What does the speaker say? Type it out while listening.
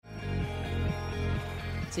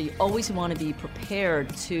So you always want to be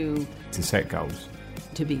prepared to set goals,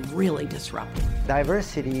 to be really disruptive.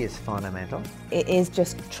 Diversity is fundamental. It is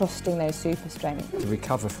just trusting those super strengths. to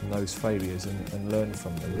recover from those failures and learn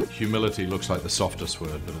from them. Humility looks like the softest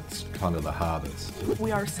word, but it's kind of the hardest.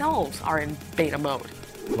 We ourselves are in beta mode.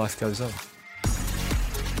 Life goes on.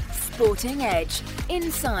 Sporting Edge,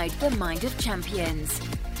 inside the mind of champions.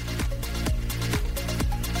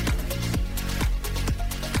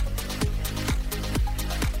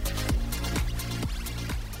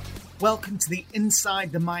 Welcome to the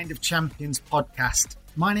Inside the Mind of Champions podcast.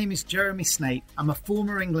 My name is Jeremy Snape. I'm a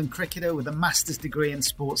former England cricketer with a master's degree in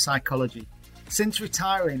sports psychology. Since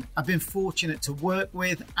retiring, I've been fortunate to work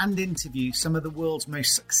with and interview some of the world's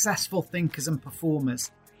most successful thinkers and performers,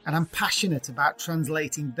 and I'm passionate about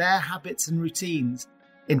translating their habits and routines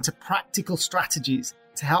into practical strategies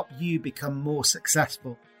to help you become more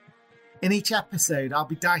successful. In each episode, I'll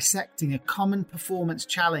be dissecting a common performance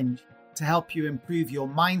challenge to help you improve your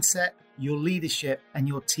mindset, your leadership, and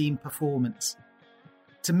your team performance.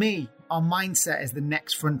 To me, our mindset is the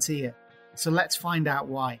next frontier, so let's find out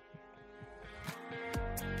why.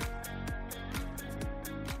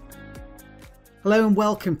 Hello and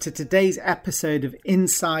welcome to today's episode of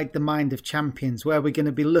Inside the Mind of Champions, where we're going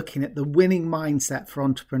to be looking at the winning mindset for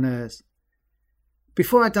entrepreneurs.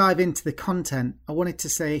 Before I dive into the content, I wanted to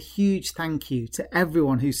say a huge thank you to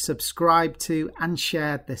everyone who's subscribed to and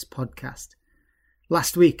shared this podcast.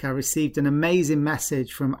 Last week, I received an amazing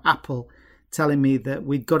message from Apple telling me that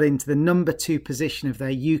we'd got into the number 2 position of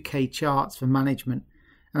their UK charts for management,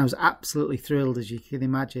 and I was absolutely thrilled, as you can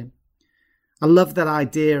imagine. I love that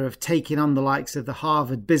idea of taking on the likes of the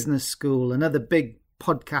Harvard Business School and other big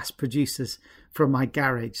podcast producers from my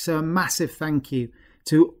garage. So a massive thank you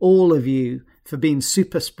to all of you for being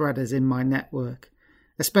super spreaders in my network,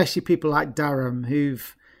 especially people like Durham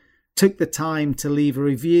who've took the time to leave a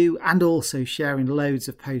review and also sharing loads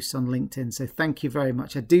of posts on LinkedIn. So thank you very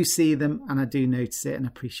much. I do see them and I do notice it and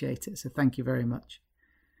appreciate it. So thank you very much.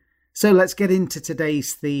 So let's get into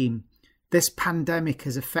today's theme. This pandemic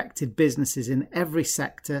has affected businesses in every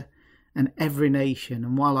sector and every nation.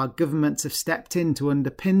 And while our governments have stepped in to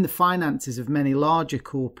underpin the finances of many larger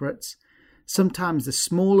corporates, sometimes the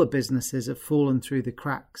smaller businesses have fallen through the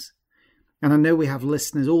cracks. And I know we have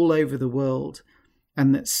listeners all over the world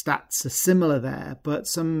and that stats are similar there, but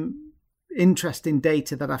some interesting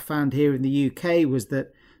data that I found here in the UK was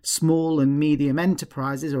that small and medium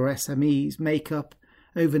enterprises, or SMEs, make up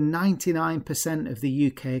over 99% of the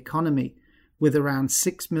UK economy, with around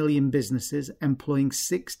 6 million businesses employing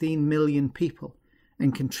 16 million people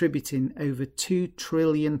and contributing over £2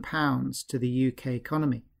 trillion to the UK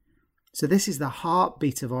economy. So this is the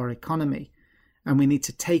heartbeat of our economy, and we need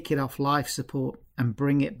to take it off life support and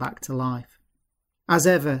bring it back to life. As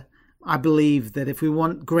ever, I believe that if we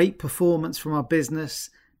want great performance from our business,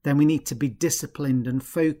 then we need to be disciplined and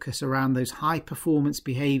focus around those high performance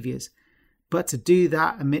behaviours. But to do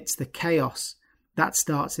that amidst the chaos, that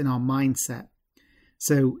starts in our mindset.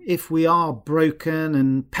 So if we are broken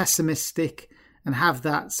and pessimistic and have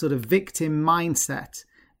that sort of victim mindset,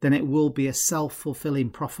 then it will be a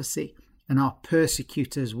self-fulfilling prophecy and our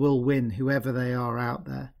persecutors will win, whoever they are out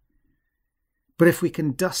there. But if we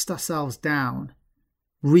can dust ourselves down,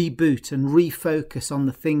 reboot and refocus on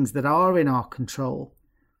the things that are in our control,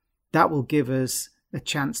 that will give us a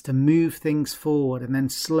chance to move things forward, and then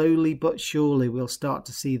slowly but surely we'll start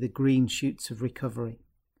to see the green shoots of recovery.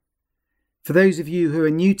 For those of you who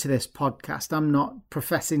are new to this podcast, I'm not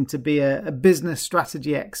professing to be a business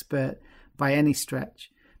strategy expert by any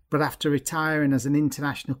stretch, but after retiring as an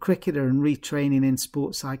international cricketer and retraining in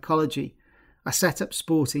sports psychology, I set up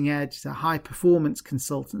Sporting Edge, a high-performance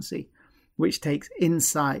consultancy, which takes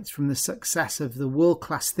insights from the success of the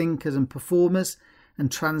world-class thinkers and performers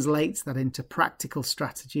and translates that into practical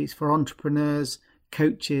strategies for entrepreneurs,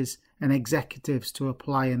 coaches, and executives to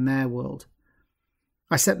apply in their world.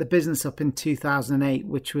 I set the business up in 2008,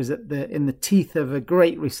 which was in the teeth of a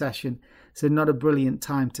great recession, so not a brilliant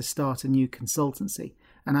time to start a new consultancy.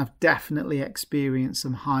 And I've definitely experienced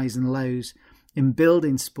some highs and lows in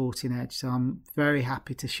building Sporting Edge, so I'm very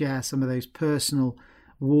happy to share some of those personal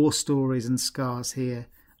war stories and scars here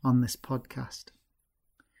on this podcast.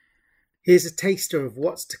 Here's a taster of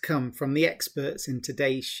what's to come from the experts in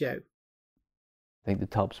today's show. I think the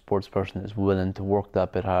top sports person is willing to work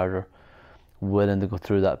that bit harder, willing to go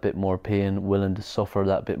through that bit more pain, willing to suffer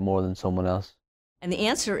that bit more than someone else. And the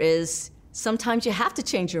answer is sometimes you have to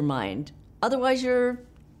change your mind. Otherwise, you're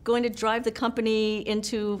going to drive the company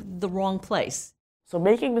into the wrong place. So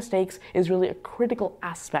making mistakes is really a critical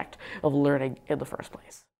aspect of learning in the first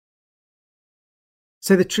place.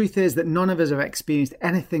 So the truth is that none of us have experienced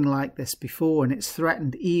anything like this before, and it's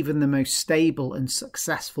threatened even the most stable and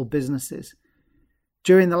successful businesses.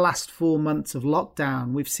 During the last 4 months of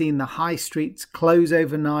lockdown, we've seen the high streets close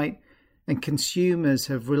overnight, and consumers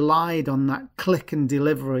have relied on that click and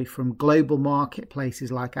delivery from global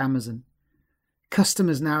marketplaces like Amazon.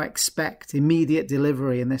 Customers now expect immediate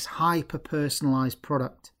delivery in this hyper-personalised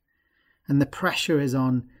product, and the pressure is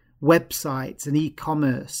on websites and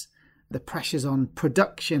e-commerce. The pressure's on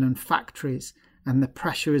production and factories, and the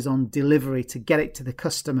pressure is on delivery to get it to the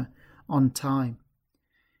customer on time.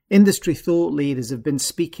 Industry thought leaders have been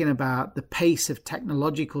speaking about the pace of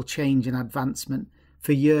technological change and advancement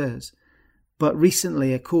for years, but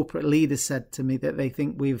recently a corporate leader said to me that they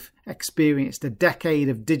think we've experienced a decade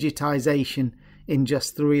of digitization in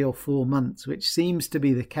just 3 or 4 months, which seems to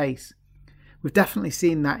be the case. We've definitely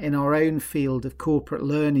seen that in our own field of corporate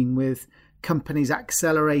learning, with companies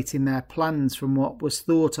accelerating their plans from what was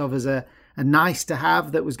thought of as a nice to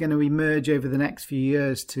have that was going to emerge over the next few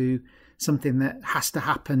years to something that has to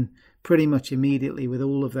happen pretty much immediately, with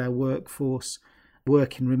all of their workforce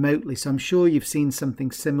working remotely. So I'm sure you've seen something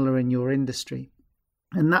similar in your industry.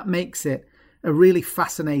 And that makes it a really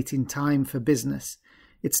fascinating time for business.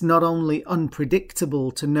 It's not only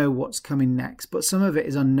unpredictable to know what's coming next, but some of it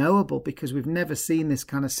is unknowable because we've never seen this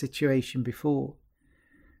kind of situation before.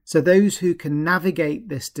 So those who can navigate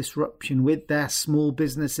this disruption with their small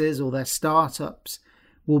businesses or their startups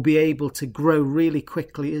will be able to grow really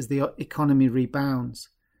quickly as the economy rebounds.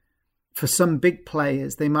 For some big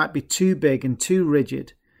players, they might be too big and too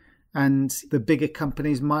rigid, and the bigger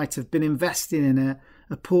companies might have been investing in a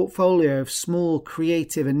portfolio of small,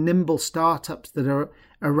 creative and nimble startups that are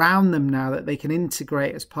around them now that they can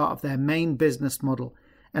integrate as part of their main business model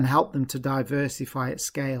and help them to diversify at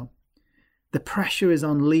scale. The pressure is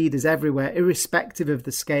on leaders everywhere, irrespective of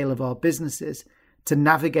the scale of our businesses, to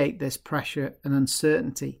navigate this pressure and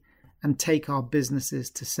uncertainty and take our businesses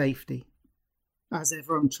to safety. As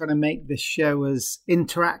ever, I'm trying to make this show as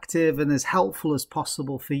interactive and as helpful as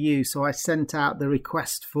possible for you. So I sent out the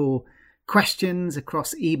request for questions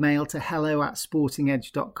across email to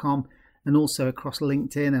hello@sportingedge.com and also across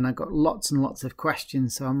LinkedIn. And I got lots and lots of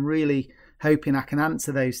questions. So I'm really hoping I can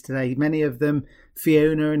answer those today. Many of them,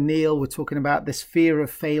 Fiona and Neil, were talking about this fear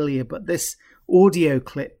of failure, but this audio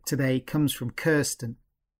clip today comes from Kirsten.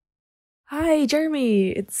 Hi,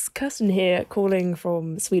 Jeremy. It's Kirsten here, calling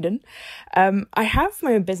from Sweden. I have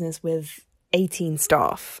my own business with 18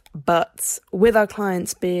 staff, but with our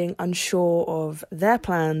clients being unsure of their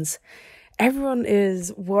plans, everyone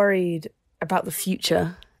is worried about the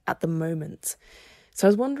future at the moment. So I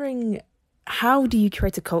was wondering, how do you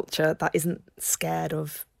create a culture that isn't scared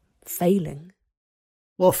of failing?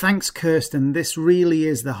 Well, thanks, Kirsten. This really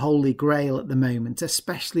is the holy grail at the moment,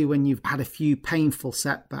 especially when you've had a few painful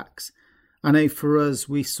setbacks. I know for us,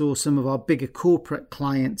 we saw some of our bigger corporate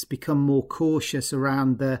clients become more cautious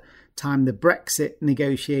around the time the Brexit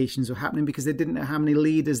negotiations were happening because they didn't know how many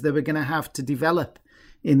leaders they were going to have to develop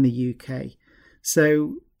in the UK.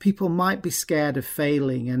 So people might be scared of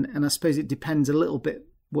failing, and I suppose it depends a little bit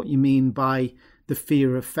what you mean by the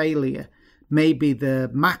fear of failure. Maybe the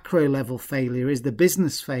macro level failure is the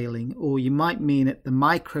business failing, or you might mean at the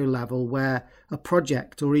micro level where a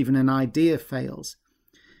project or even an idea fails.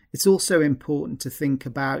 It's also important to think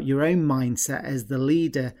about your own mindset as the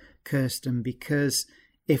leader, Kirsten, because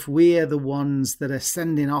if we are the ones that are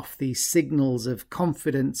sending off these signals of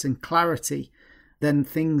confidence and clarity, then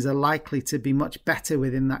things are likely to be much better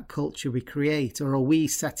within that culture we create. Or are we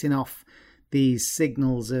setting off these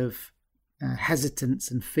signals of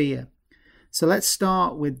hesitance and fear? So let's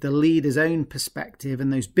start with the leader's own perspective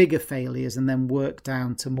and those bigger failures, and then work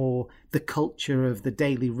down to more the culture of the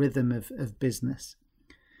daily rhythm of business.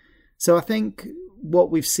 So I think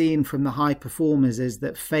what we've seen from the high performers is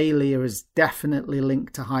that failure is definitely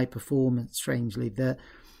linked to high performance, strangely. That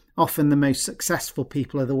often the most successful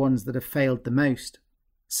people are the ones that have failed the most.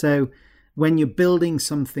 So when you're building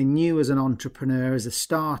something new as an entrepreneur, as a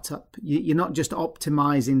startup, you're not just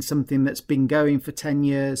optimizing something that's been going for 10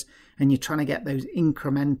 years and you're trying to get those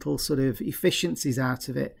incremental sort of efficiencies out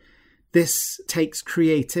of it. This takes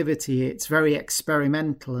creativity. It's very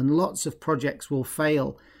experimental, and lots of projects will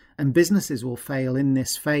fail and businesses will fail in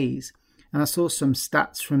this phase. And I saw some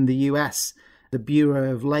stats from the US, the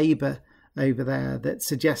Bureau of Labor over there, that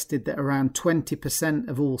suggested that around 20%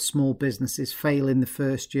 of all small businesses fail in the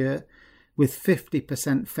first year, with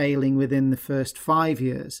 50% failing within the first 5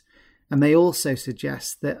 years. And they also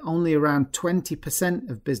suggest that only around 20%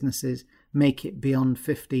 of businesses make it beyond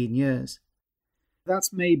 15 years.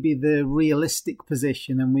 That's maybe the realistic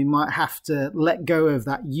position, and we might have to let go of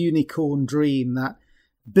that unicorn dream, that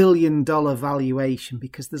billion-dollar valuation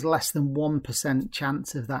because there's less than 1%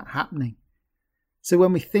 chance of that happening. So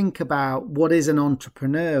when we think about what is an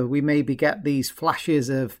entrepreneur, we maybe get these flashes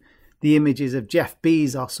of the images of Jeff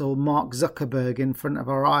Bezos or Mark Zuckerberg in front of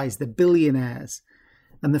our eyes, the billionaires.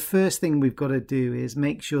 And the first thing we've got to do is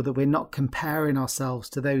make sure that we're not comparing ourselves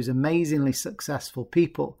to those amazingly successful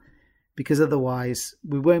people, because otherwise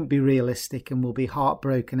we won't be realistic and we'll be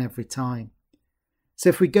heartbroken every time. So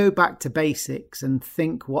if we go back to basics and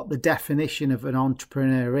think what the definition of an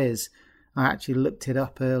entrepreneur is, I actually looked it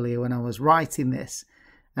up earlier when I was writing this,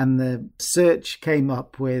 and the search came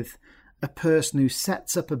up with a person who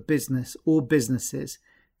sets up a business or businesses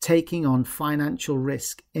taking on financial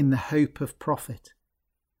risk in the hope of profit.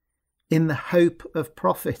 In the hope of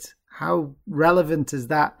profit. How relevant is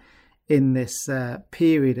that in this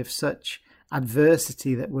period of such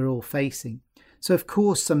adversity that we're all facing? So of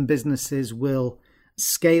course some businesses will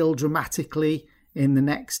scale dramatically in the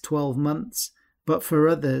next 12 months, but for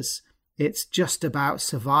others it's just about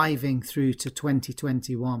surviving through to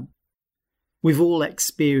 2021. We've all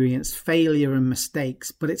experienced failure and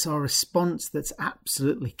mistakes, but it's our response that's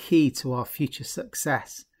absolutely key to our future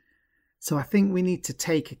success. So I think we need to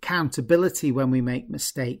take accountability when we make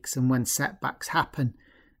mistakes and when setbacks happen,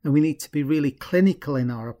 and we need to be really clinical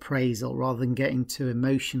in our appraisal rather than getting too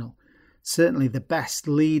emotional. Certainly the best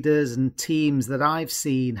leaders and teams that I've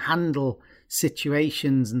seen handle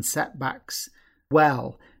situations and setbacks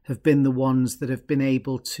well have been the ones that have been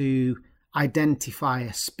able to identify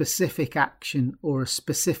a specific action or a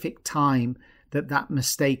specific time that that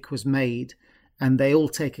mistake was made, and they all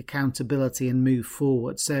take accountability and move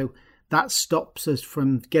forward. So that stops us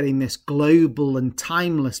from getting this global and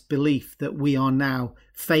timeless belief that we are now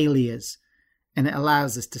failures, and it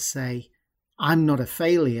allows us to say, I'm not a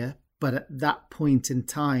failure, but at that point in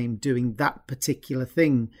time doing that particular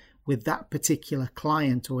thing with that particular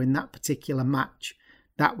client or in that particular match,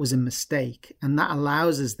 that was a mistake. And that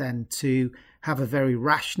allows us then to have a very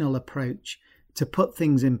rational approach to put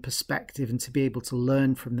things in perspective and to be able to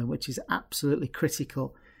learn from them, which is absolutely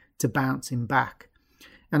critical to bouncing back.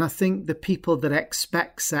 And I think the people that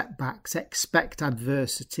expect setbacks, expect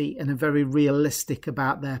adversity, and are very realistic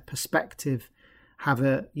about their perspective have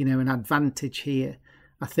an advantage here.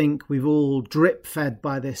 I think we've all drip fed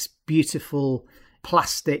by this beautiful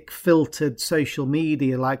plastic filtered social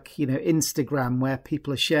media like Instagram, where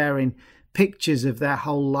people are sharing pictures of their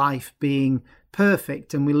whole life being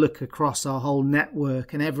perfect, and we look across our whole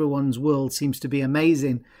network and everyone's world seems to be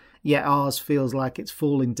amazing, yet ours feels like it's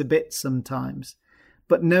falling to bits sometimes.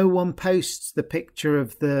 But no one posts the picture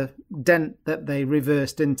of the dent that they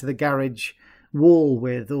reversed into the garage wall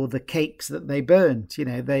with, or the cakes that they burnt.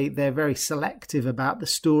 They're very selective about the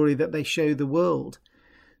story that they show the world.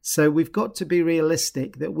 So we've got to be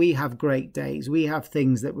realistic that we have great days. We have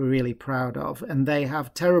things that we're really proud of, and they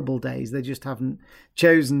have terrible days. They just haven't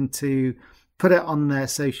chosen to put it on their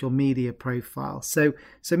social media profile. So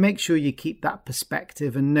make sure you keep that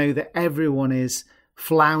perspective and know that everyone is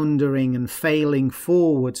floundering and failing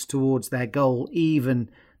forwards towards their goal, even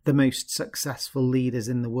the most successful leaders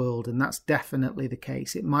in the world. And that's definitely the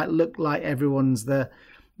case. It might look like everyone's the,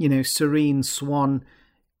 serene swan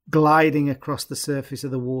gliding across the surface of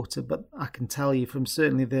the water, but I can tell you from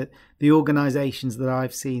certainly the organizations that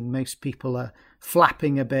I've seen, most people are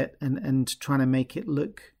flapping a bit and trying to make it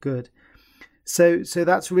look good. So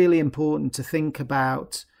that's really important to think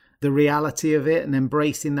about the reality of it and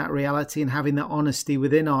embracing that reality and having that honesty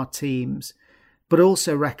within our teams, but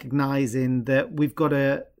also recognizing that we've got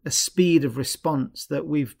a speed of response that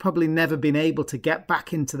we've probably never been able to get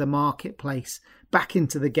back into the marketplace, back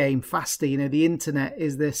into the game faster. The internet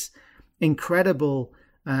is this incredible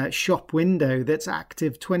shop window that's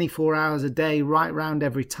active 24 hours a day, right round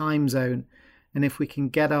every time zone. And if we can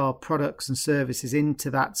get our products and services into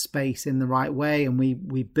that space in the right way, and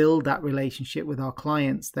we build that relationship with our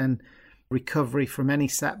clients, then recovery from any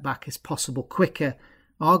setback is possible quicker,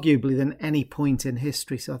 arguably, than any point in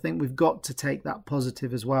history. So I think we've got to take that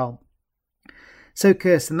positive as well. So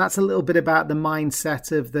Kirsten, that's a little bit about the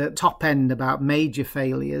mindset of the top end about major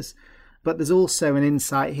failures, but there's also an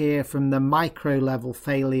insight here from the micro level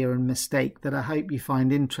failure and mistake that I hope you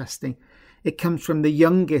find interesting. It comes from the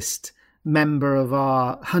youngest member of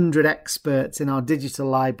our 100 experts in our digital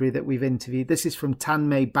library that we've interviewed. This is from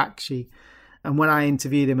Tanmay Bakshi. And when I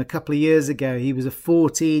interviewed him a couple of years ago, he was a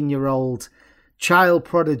 14-year-old child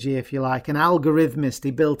prodigy, if you like, an algorithmist.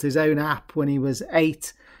 He built his own app when he was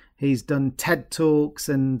 8. He's done TED Talks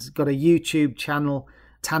and got a YouTube channel,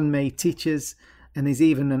 Tanmay Teaches, and he's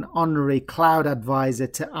even an honorary cloud advisor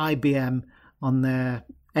to IBM on their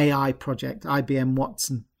AI project, IBM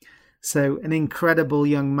Watson. So an incredible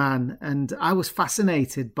young man. And I was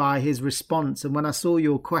fascinated by his response. And when I saw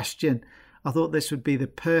your question, I thought this would be the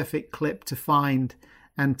perfect clip to find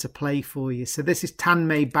and to play for you. So this is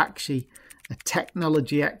Tanmay Bakshi, a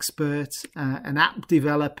technology expert, an app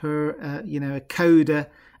developer, a coder,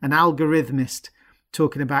 an algorithmist,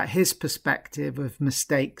 talking about his perspective of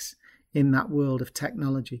mistakes in that world of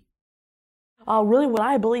technology. Really what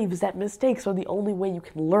I believe is that mistakes are the only way you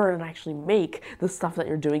can learn and actually make the stuff that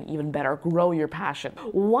you're doing even better, grow your passion.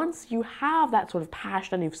 Once you have that sort of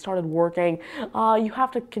passion and you've started working, you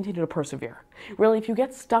have to continue to persevere. Really, if you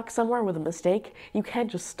get stuck somewhere with a mistake, you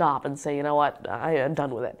can't just stop and say, you know what, I am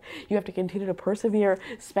done with it. You have to continue to persevere,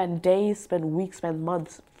 spend days, spend weeks, spend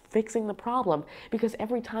months fixing the problem, because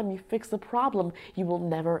every time you fix the problem, you will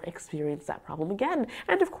never experience that problem again.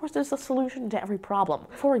 And of course, there's a solution to every problem.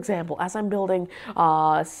 For example, as I'm building,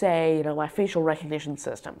 my facial recognition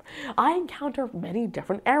system, I encounter many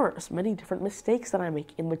different errors, many different mistakes that I make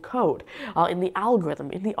in the code, in the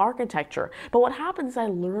algorithm, in the architecture. But what happens is I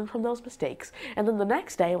learn from those mistakes, and then the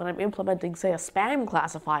next day when I'm implementing, say, a spam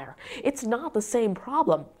classifier, it's not the same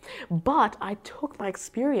problem, but I took my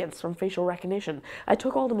experience from facial recognition, I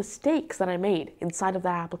took all the mistakes that I made inside of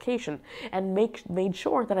that application and made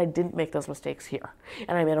sure that I didn't make those mistakes here.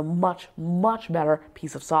 And I made a much, much better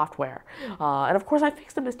piece of software. And of course, I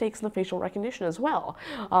fixed the mistakes in the facial recognition as well,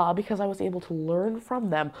 because I was able to learn from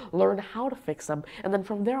them, learn how to fix them, and then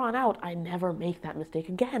from there on out, I never make that mistake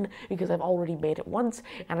again because I've already made it once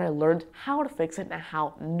and I learned how to fix it and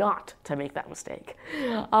how not to make that mistake.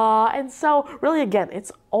 And so really, again,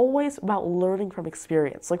 it's always about learning from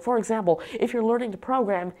experience. Like, for example, if you're learning to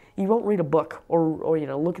program, you won't read a book or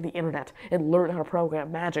look at the internet and learn how to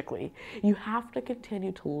program magically. You have to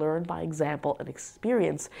continue to learn by example and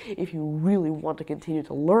experience if you really want to continue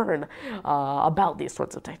to learn about these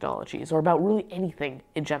sorts of technologies or about really anything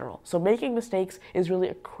in general. So making mistakes is really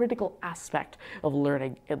a critical aspect of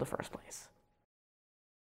learning in the first place.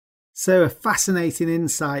 So a fascinating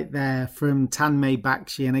insight there from Tanmay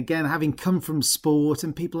Bakshi. And again, having come from sport,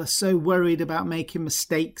 and people are so worried about making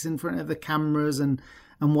mistakes in front of the cameras and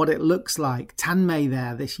what it looks like. Tanmay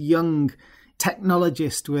there, this young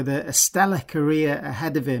technologist with a stellar career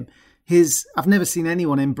ahead of him. I've never seen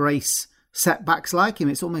anyone embrace setbacks like him.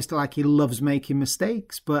 It's almost like he loves making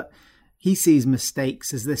mistakes, but he sees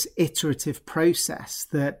mistakes as this iterative process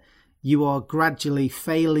that you are gradually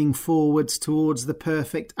failing forwards towards the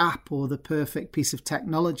perfect app or the perfect piece of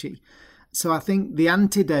technology. So I think the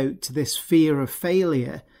antidote to this fear of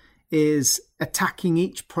failure is attacking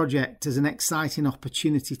each project as an exciting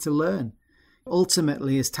opportunity to learn.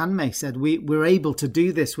 Ultimately, as Tanmay said, we're able to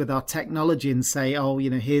do this with our technology and say,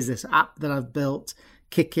 here's this app that I've built,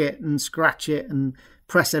 kick it and scratch it and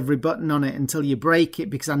press every button on it until you break it,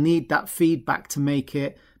 because I need that feedback to make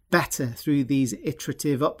it better through these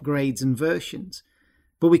iterative upgrades and versions.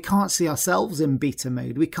 But we can't see ourselves in beta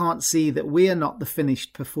mode. We can't see that we are not the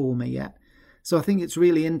finished performer yet. So I think it's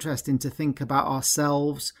really interesting to think about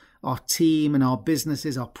ourselves, our team and our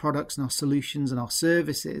businesses, our products and our solutions and our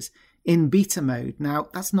services in beta mode. Now,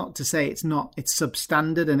 that's not to say it's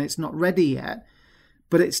substandard and it's not ready yet,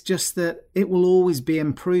 but it's just that it will always be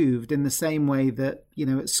improved in the same way that,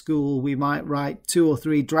 at school we might write 2 or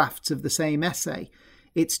 3 drafts of the same essay.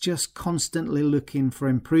 It's just constantly looking for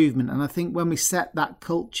improvement. And I think when we set that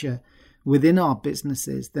culture within our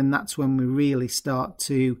businesses, then that's when we really start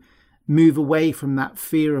to move away from that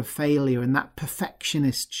fear of failure and that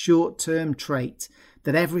perfectionist short-term trait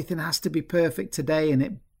that everything has to be perfect today, and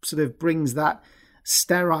it sort of brings that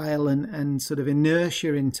sterile and sort of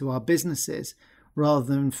inertia into our businesses rather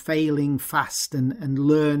than failing fast and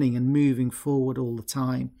learning and moving forward all the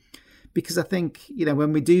time. Because I think,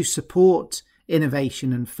 when we do support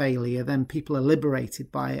innovation and failure, then people are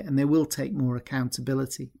liberated by it and they will take more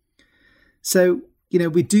accountability. So,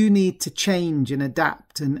 we do need to change and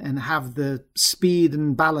adapt and have the speed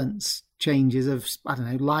and balance changes of,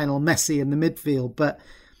 Lionel Messi in the midfield, but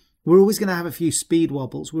we're always going to have a few speed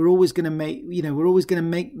wobbles. We're always going to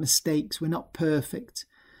make mistakes. We're not perfect.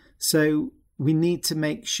 So we need to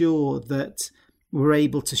make sure that we're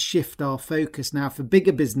able to shift our focus. Now, for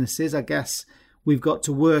bigger businesses, I guess we've got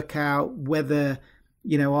to work out whether,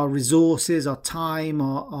 our resources, our time,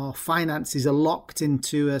 our finances are locked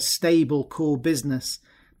into a stable core business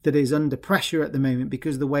that is under pressure at the moment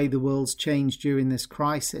because of the way the world's changed during this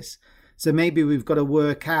crisis. So maybe we've got to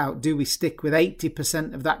work out, do we stick with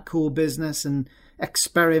 80% of that core business and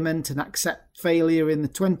experiment and accept failure in the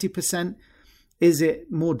 20%? Is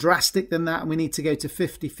it more drastic than that and we need to go to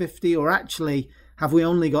 50-50? Or actually, have we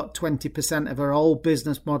only got 20% of our old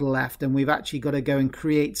business model left and we've actually got to go and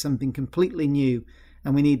create something completely new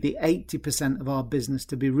and we need the 80% of our business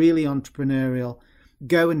to be really entrepreneurial.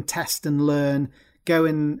 Go and test and learn, go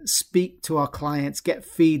and speak to our clients, get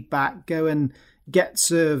feedback, go and get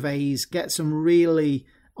surveys, get some really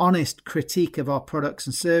honest critique of our products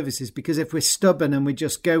and services. Because if we're stubborn and we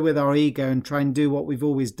just go with our ego and try and do what we've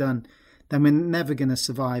always done, then we're never going to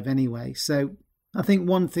survive anyway. So I think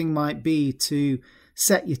one thing might be to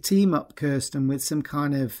set your team up, Kirsten, with some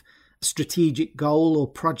kind of strategic goal or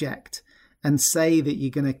project, and say that you're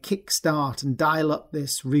going to kickstart and dial up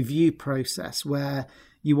this review process where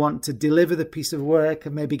you want to deliver the piece of work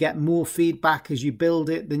and maybe get more feedback as you build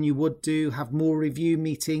it than you would do, have more review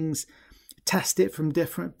meetings, test it from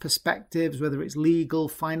different perspectives, whether it's legal,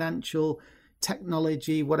 financial,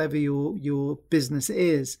 technology, whatever your business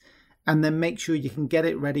is, and then make sure you can get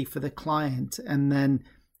it ready for the client and then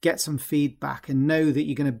get some feedback and know that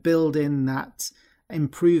you're going to build in that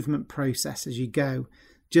improvement process as you go,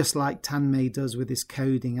 just like Tanmay does with his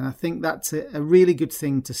coding. And I think that's a really good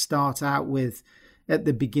thing to start out with at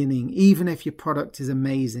the beginning. Even if your product is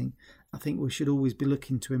amazing, I think we should always be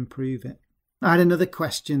looking to improve it. I had another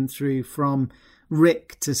question through from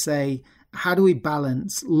Rick to say, how do we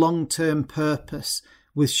balance long-term purpose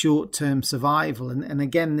with short-term survival? And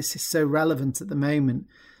again, this is so relevant at the moment.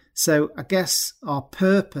 So I guess our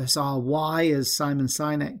purpose, our why, as Simon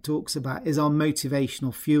Sinek talks about, is our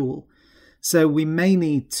motivational fuel. So we may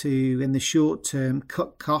need to, in the short term,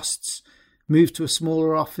 cut costs, move to a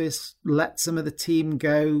smaller office, let some of the team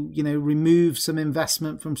go, remove some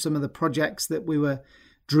investment from some of the projects that we were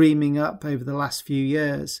dreaming up over the last few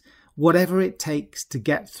years, whatever it takes to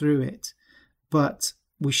get through it. But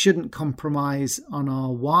we shouldn't compromise on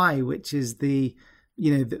our why, which is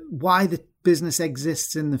why the business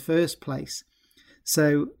exists in the first place.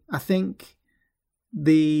 So I think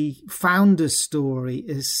the founder's story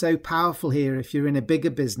is so powerful here. If you're in a bigger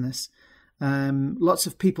business, lots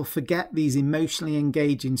of people forget these emotionally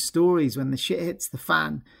engaging stories when the shit hits the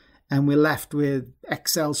fan and we're left with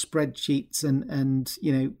Excel spreadsheets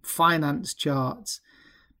and finance charts.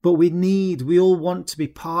 But we all want to be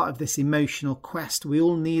part of this emotional quest. We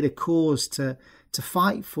all need a cause to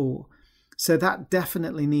fight for. So that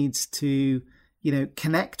definitely needs to,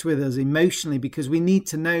 connect with us emotionally, because we need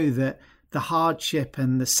to know that the hardship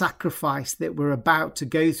and the sacrifice that we're about to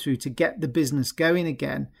go through to get the business going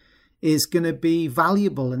again is going to be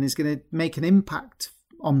valuable and is going to make an impact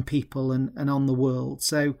on people and on the world.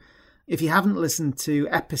 So if you haven't listened to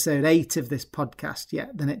episode 8 of this podcast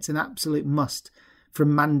yet, then it's an absolute must,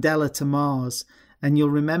 from Mandela to Mars. And you'll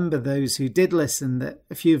remember, those who did listen, that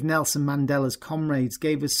a few of Nelson Mandela's comrades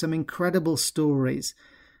gave us some incredible stories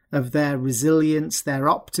of their resilience, their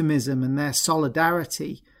optimism, and their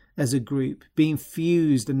solidarity as a group, being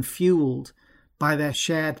fused and fueled by their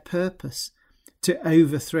shared purpose to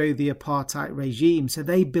overthrow the apartheid regime. So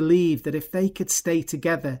they believed that if they could stay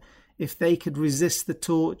together, if they could resist the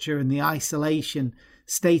torture and the isolation,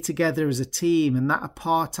 stay together as a team, and that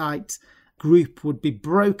apartheid group would be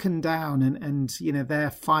broken down and their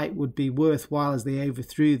fight would be worthwhile as they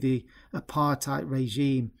overthrew the apartheid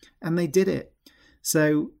regime. And they did it.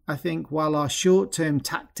 So I think while our short-term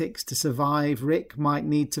tactics to survive, Rick, might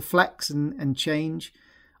need to flex and change,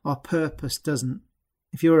 our purpose doesn't.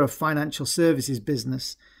 If you're a financial services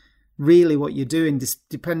business, really what you're doing,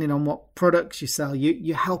 depending on what products you sell,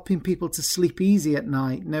 you're helping people to sleep easy at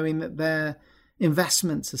night, knowing that their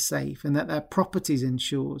investments are safe and that their property's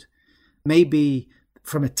insured. Maybe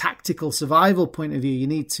from a tactical survival point of view, you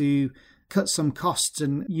need to cut some costs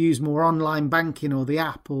and use more online banking or the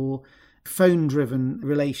app or phone-driven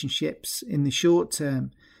relationships in the short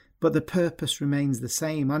term. But the purpose remains the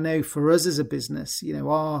same. I know for us as a business,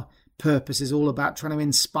 our purpose is all about trying to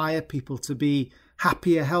inspire people to be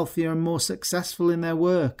happier, healthier, and more successful in their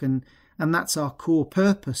work. And that's our core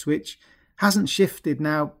purpose, which hasn't shifted.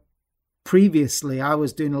 Now, previously, I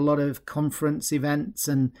was doing a lot of conference events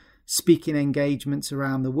and speaking engagements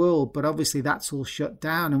around the world, but obviously that's all shut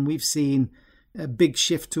down, and we've seen a big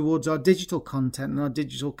shift towards our digital content and our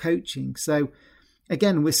digital coaching. So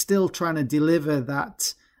again, we're still trying to deliver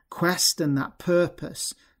that quest and that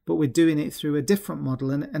purpose, but we're doing it through a different model.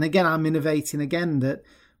 And again, I'm innovating again, that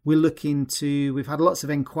we've had lots of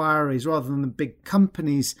inquiries, rather than the big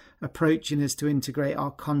companies approaching us to integrate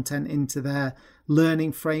our content into their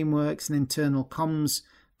learning frameworks and internal comms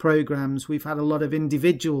programs. We've had a lot of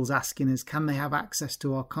individuals asking us, can they have access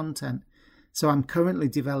to our content? So I'm currently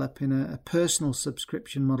developing a personal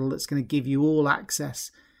subscription model that's going to give you all access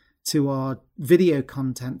to our video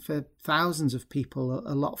content for thousands of people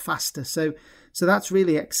a lot faster. So that's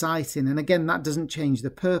really exciting. And again, that doesn't change the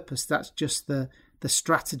purpose. That's just the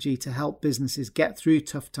strategy to help businesses get through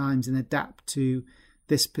tough times and adapt to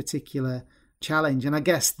this particular challenge. And I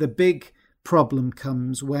guess the big problem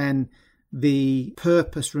comes when the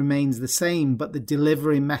purpose remains the same, but the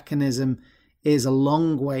delivery mechanism is a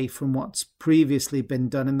long way from what's previously been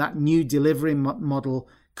done. And that new delivery model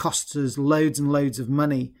costs us loads and loads of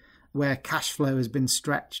money, where cash flow has been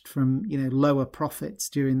stretched from, lower profits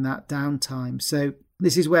during that downtime. So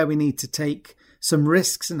this is where we need to take some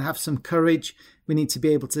risks and have some courage. We need to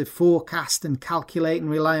be able to forecast and calculate and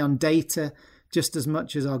rely on data just as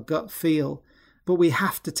much as our gut feel. But we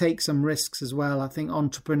have to take some risks as well. I think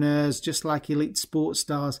entrepreneurs, just like elite sports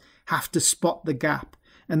stars, have to spot the gap,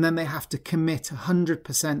 and then they have to commit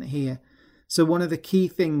 100% here. So one of the key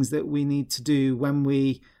things that we need to do when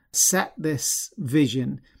we set this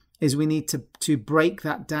vision is we need to break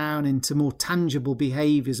that down into more tangible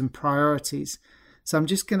behaviours and priorities. So I'm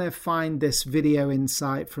just going to find this video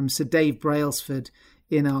insight from Sir Dave Brailsford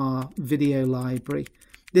in our video library.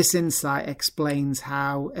 This insight explains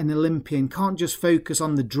how an Olympian can't just focus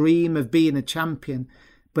on the dream of being a champion,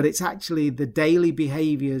 but it's actually the daily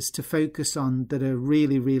behaviours to focus on that are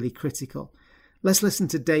really, really critical. Let's listen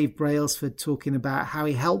to Dave Brailsford talking about how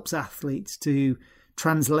he helps athletes to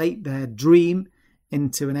translate their dream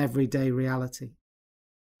into an everyday reality.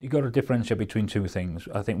 You've got to differentiate between two things.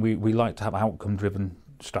 I think we like to have outcome-driven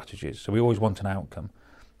strategies, so we always want an outcome.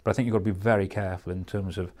 But I think you've got to be very careful in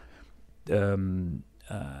terms of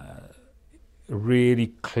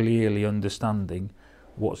really clearly understanding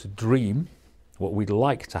what's a dream, what we'd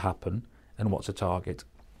like to happen, and what's a target.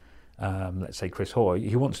 Let's say Chris Hoy,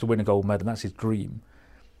 he wants to win a gold medal, and that's his dream.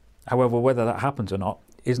 However, whether that happens or not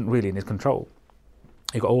isn't really in his control.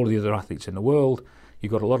 You've got all of the other athletes in the world,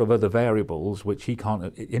 you've got a lot of other variables which he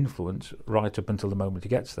can't influence right up until the moment he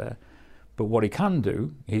gets there. But what he can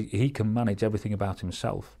do, he can manage everything about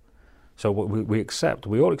himself. So what we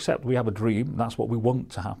all accept we have a dream, that's what we want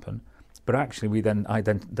to happen. But actually we then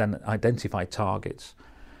identify targets.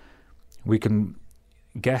 We can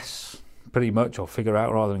guess pretty much, or figure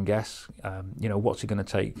out rather than guess, what's it going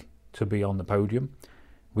to take to be on the podium.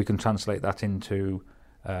 We can translate that into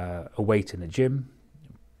a weight in the gym,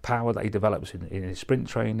 power that he develops in his sprint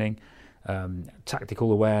training,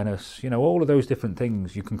 tactical awareness, all of those different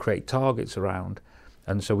things you can create targets around.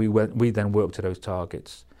 And so we then work to those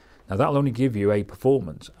targets. Now that'll only give you a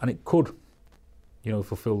performance, and it could,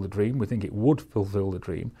 fulfill the dream. We think it would fulfill the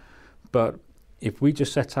dream. But if we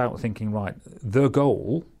just set out thinking, right, the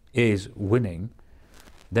goal is winning,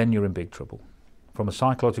 then you're in big trouble. From a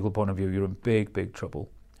psychological point of view, you're in big, big trouble.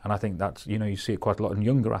 And I think that's, you see it quite a lot in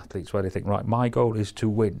younger athletes where they think, right, my goal is to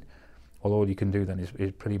win. Well, all you can do then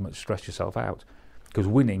is pretty much stress yourself out, because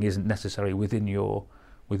winning isn't necessarily within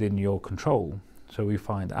your control. So we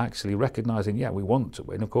find actually recognising, we want to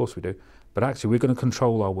win, of course we do, but actually we're going to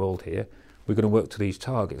control our world here. We're going to work to these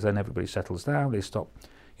targets. Then everybody settles down. They stop,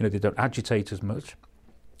 they don't agitate as much,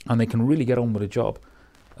 and they can really get on with the job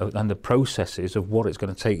and the processes of what it's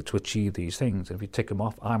going to take to achieve these things. And if you tick them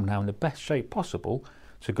off, I'm now in the best shape possible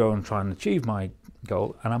to go and try and achieve my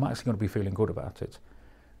goal, and I'm actually going to be feeling good about it.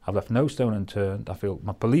 I've left no stone unturned. I feel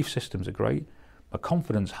my belief systems are great, my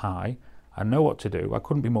confidence high, I know what to do, I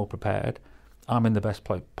couldn't be more prepared, I'm in the best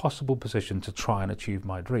possible position to try and achieve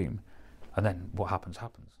my dream, and then what happens,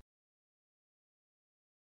 happens.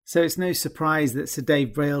 So it's no surprise that Sir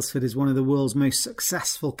Dave Brailsford is one of the world's most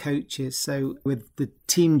successful coaches. So with the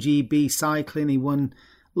Team GB cycling, he won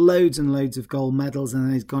loads and loads of gold medals, and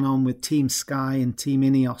then he's gone on with Team Sky and Team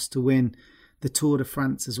Ineos to win the Tour de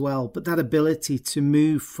France as well. But that ability to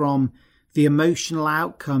move from the emotional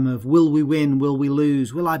outcome of will we win, will we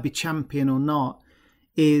lose, will I be champion or not,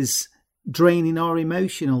 is draining our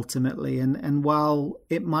emotion ultimately. And while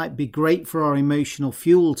it might be great for our emotional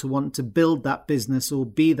fuel to want to build that business or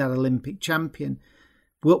be that Olympic champion,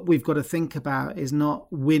 what we've got to think about is not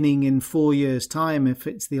winning in 4 years' time if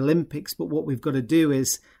it's the Olympics, but what we've got to do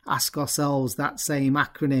is ask ourselves that same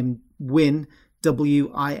acronym, WIN,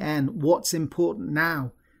 W-I-N. What's important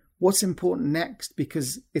now? What's important next?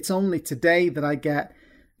 Because it's only today that I get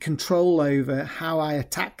control over how I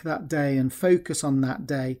attack that day and focus on that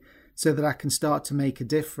day so that I can start to make a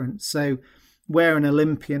difference. So where an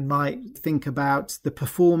Olympian might think about the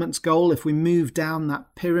performance goal, if we move down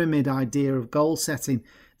that pyramid idea of goal setting,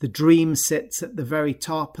 the dream sits at the very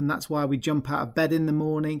top, and that's why we jump out of bed in the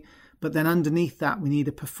morning. But then underneath that, we need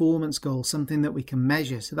a performance goal, something that we can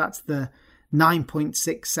measure. So that's the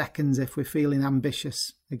 9.6 seconds if we're feeling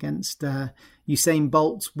ambitious against Usain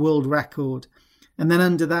Bolt's world record. And then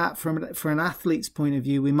under that, for an athlete's point of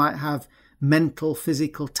view, we might have mental,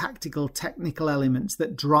 physical, tactical, technical elements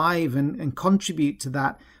that drive and contribute to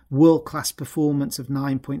that world-class performance of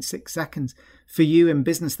 9.6 seconds. For you in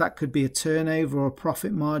business, that could be a turnover or a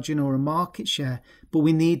profit margin or a market share, but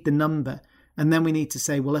we need the number. And then we need to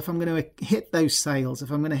say, well, if I'm going to hit those sales,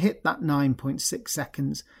 if I'm going to hit that 9.6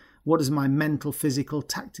 seconds, what does my mental, physical,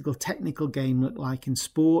 tactical, technical game look like in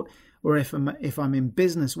sport? Or if I'm in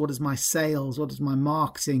business, what does my sales, what does my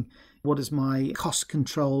marketing, what does my cost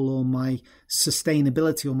control or my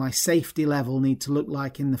sustainability or my safety level need to look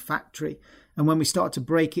like in the factory? And when we start to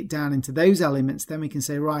break it down into those elements, then we can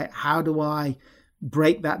say, right, how do I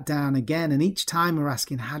break that down again? And each time we're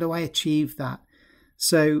asking, how do I achieve that?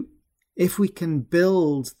 So if we can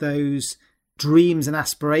build those dreams and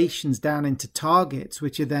aspirations down into targets,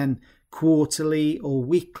 which are then quarterly or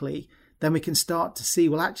weekly, then we can start to see,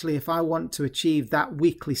 well, actually, if I want to achieve that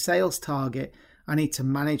weekly sales target, I need to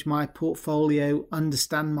manage my portfolio,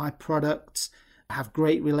 understand my products, have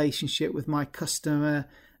great relationship with my customer,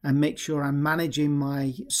 and make sure I'm managing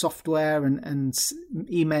my software and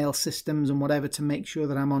email systems and whatever to make sure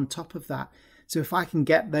that I'm on top of that. So if I can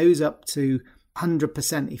get those up to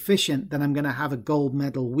 100% efficient, then I'm going to have a gold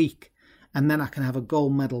medal week, and then I can have a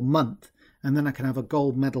gold medal month, and then I can have a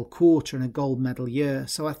gold medal quarter and a gold medal year.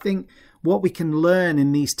 So I think what we can learn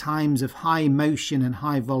in these times of high emotion and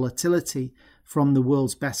high volatility from the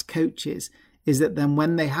world's best coaches is that then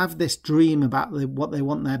when they have this dream about what they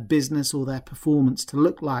want their business or their performance to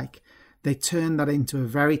look like, they turn that into a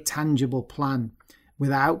very tangible plan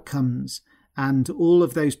with outcomes and all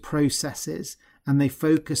of those processes, and they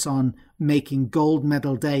focus on making gold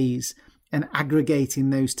medal days and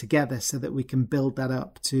aggregating those together so that we can build that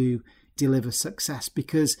up to deliver success.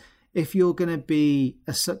 Because if you're going to be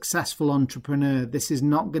a successful entrepreneur, this is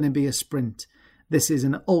not going to be a sprint. This is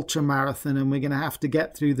an ultra marathon, and we're going to have to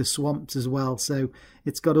get through the swamps as well. So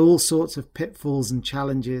it's got all sorts of pitfalls and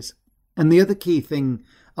challenges. And the other key thing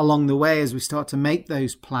along the way as we start to make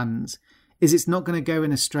those plans is it's not going to go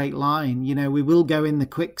in a straight line. You know, we will go in the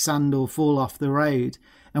quicksand or fall off the road.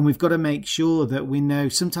 And we've got to make sure that we know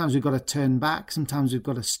sometimes we've got to turn back, sometimes we've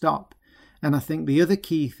got to stop. And I think the other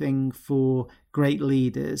key thing for great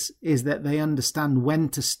leaders is that they understand when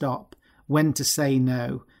to stop, when to say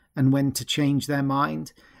no, and when to change their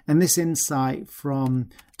mind. And this insight from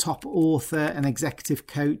top author and executive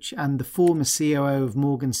coach and the former COO of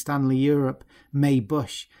Morgan Stanley Europe, May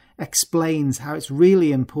Bush, explains how it's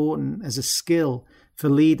really important as a skill for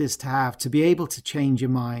leaders to have, to be able to change your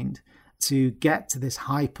mind, to get to this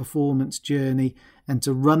high performance journey and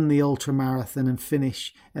to run the ultramarathon and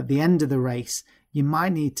finish at the end of the race. You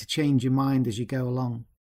might need to change your mind as you go along.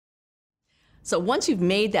 So once you've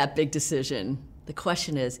made that big decision, the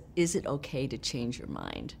question is it okay to change your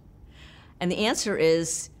mind? And the answer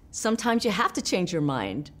is sometimes you have to change your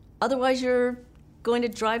mind. Otherwise, you're going to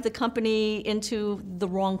drive the company into the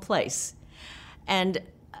wrong place. And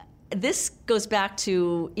this goes back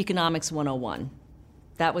to Economics 101.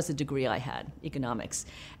 That was the degree I had, economics.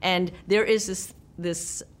 And there is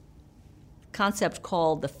this concept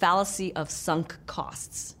called the fallacy of sunk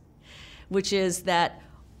costs, which is that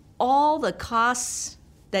all the costs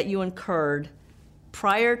that you incurred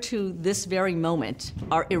prior to this very moment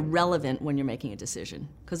are irrelevant when you're making a decision,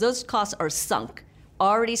 because those costs are sunk,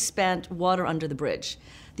 already spent, water under the bridge.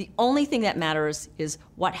 The only thing that matters is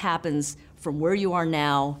what happens from where you are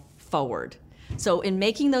now forward. So in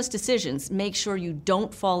making those decisions, make sure you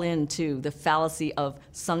don't fall into the fallacy of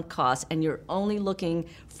sunk costs and you're only looking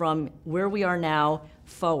from where we are now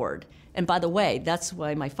forward. And by the way, that's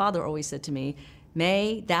why my father always said to me,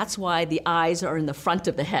 May, that's why the eyes are in the front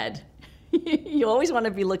of the head. You always want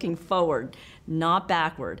to be looking forward, not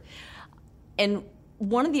backward. And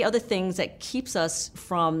one of the other things that keeps us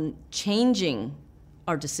from changing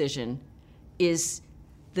our decision is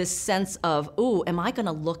this sense of, ooh, am I going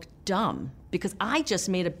to look dumb? Because I just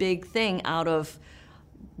made a big thing out of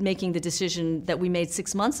making the decision that we made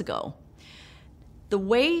 6 months ago. The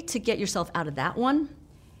way to get yourself out of that one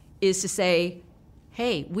is to say,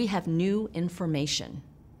 hey, we have new information.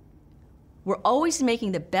 We're always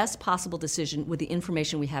making the best possible decision with the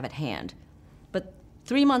information we have at hand. But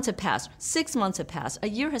 3 months have passed, 6 months have passed, a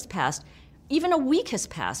year has passed, even a week has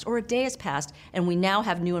passed, or a day has passed, and we now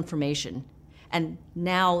have new information. And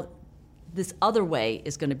now this other way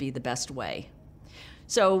is going to be the best way.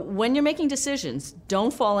 So when you're making decisions,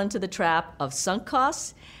 don't fall into the trap of sunk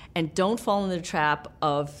costs, and don't fall into the trap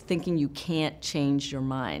of thinking you can't change your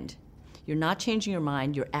mind. You're not changing your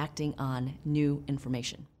mind, you're acting on new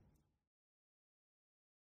information.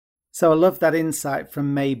 So I love that insight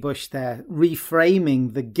from May Bush there,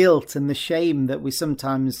 reframing the guilt and the shame that we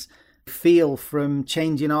sometimes feel from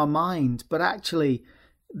changing our mind. But actually,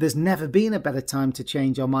 there's never been a better time to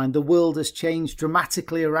change our mind. The world has changed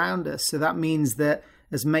dramatically around us. So that means that,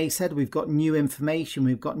 as May said, we've got new information,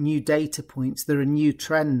 we've got new data points, there are new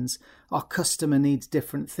trends. Our customer needs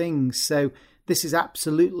different things. So this is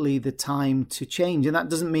absolutely the time to change. And that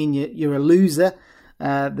doesn't mean you're a loser.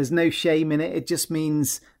 There's no shame in it. It just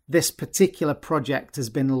means this particular project has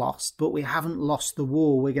been lost, but we haven't lost the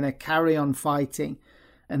war. We're going to carry on fighting.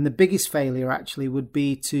 And the biggest failure actually would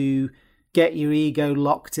be to get your ego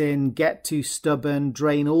locked in, get too stubborn,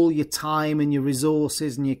 drain all your time and your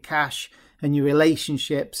resources and your cash and your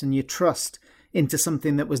relationships and your trust into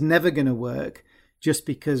something that was never going to work just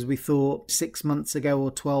because we thought 6 months ago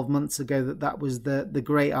or 12 months ago that was the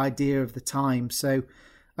great idea of the time. So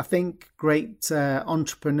I think great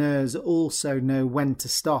entrepreneurs also know when to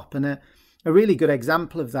stop. And a really good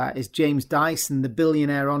example of that is James Dyson, the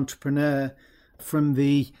billionaire entrepreneur from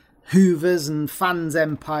the Hoovers and Fans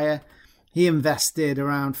empire. He invested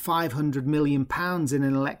around £500 million in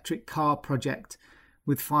an electric car project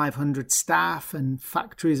with 500 staff and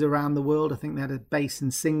factories around the world. I think they had a base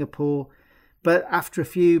in Singapore. But after a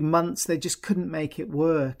few months, they just couldn't make it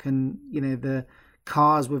work. And, the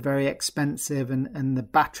cars were very expensive and the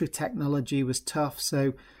battery technology was tough.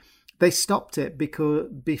 So they stopped it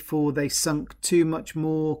before they sunk too much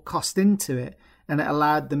more cost into it. And it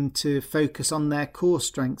allowed them to focus on their core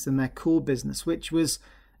strengths and their core business, which was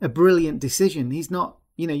a brilliant decision. He's not,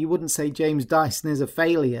 you wouldn't say James Dyson is a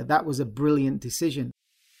failure. That was a brilliant decision.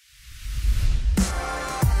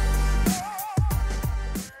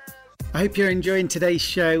 I hope you're enjoying today's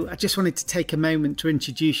show. I just wanted to take a moment to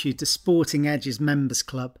introduce you to Sporting Edge's Members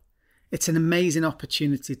Club. It's an amazing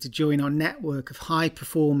opportunity to join our network of high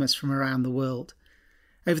performers from around the world.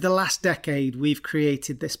 Over the last decade, we've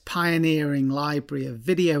created this pioneering library of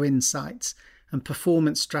video insights and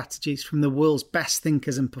performance strategies from the world's best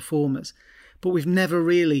thinkers and performers. But we've never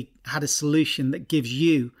really had a solution that gives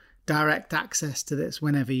you direct access to this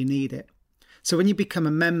whenever you need it. So when you become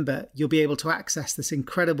a member, you'll be able to access this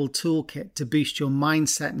incredible toolkit to boost your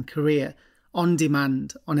mindset and career on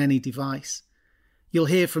demand on any device. You'll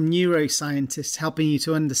hear from neuroscientists helping you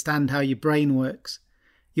to understand how your brain works.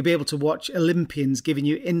 You'll be able to watch Olympians giving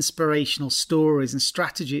you inspirational stories and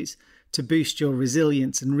strategies to boost your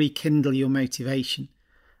resilience and rekindle your motivation.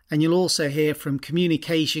 And you'll also hear from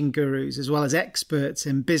communication gurus as well as experts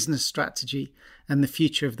in business strategy and the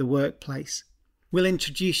future of the workplace. We'll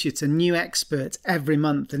introduce you to new experts every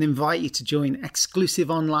month and invite you to join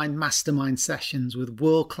exclusive online mastermind sessions with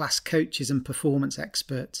world-class coaches and performance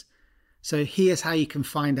experts. So here's how you can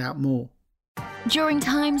find out more. During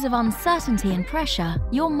times of uncertainty and pressure,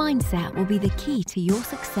 your mindset will be the key to your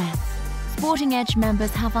success. Sporting Edge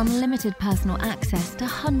members have unlimited personal access to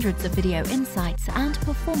hundreds of video insights and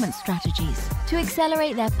performance strategies to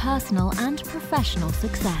accelerate their personal and professional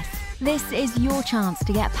success. This is your chance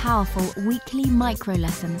to get powerful weekly micro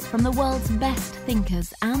lessons from the world's best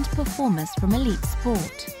thinkers and performers from elite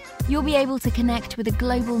sport. You'll be able to connect with a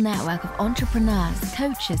global network of entrepreneurs,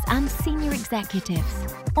 coaches, and senior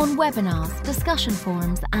executives on webinars, discussion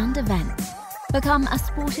forums, and events. Become a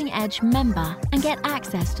Sporting Edge member and get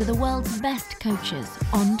access to the world's best coaches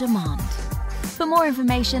on demand. For more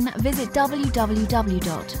information, visit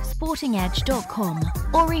www.sportingedge.com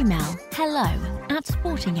or email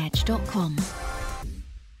hello@sportingedge.com.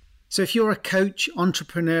 So if you're a coach,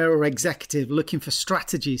 entrepreneur, or executive looking for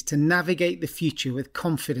strategies to navigate the future with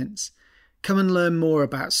confidence, come and learn more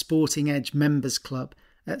about Sporting Edge Members Club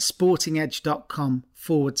at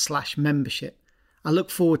sportingedge.com/membership. I look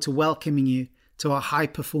forward to welcoming you to our high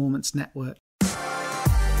performance network.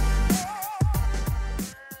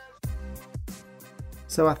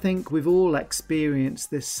 So I think we've all experienced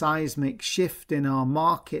this seismic shift in our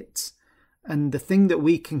markets, and the thing that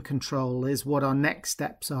we can control is what our next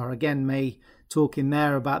steps are. Again, May talking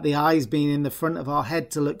there about the eyes being in the front of our head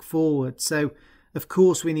to look forward. So of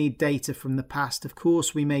course we need data from the past. Of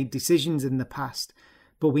course we made decisions in the past,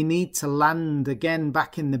 but we need to land again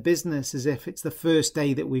back in the business as if it's the first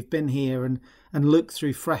day that we've been here and look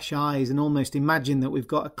through fresh eyes and almost imagine that we've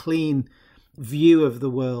got a clean view of the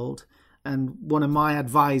world. And one of my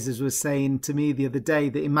advisors was saying to me the other day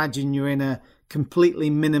that imagine you're in a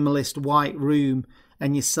completely minimalist white room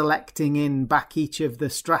and you're selecting in back each of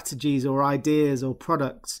the strategies or ideas or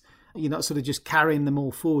products. You're not sort of just carrying them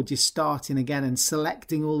all forward. You're starting again and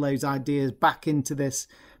selecting all those ideas back into this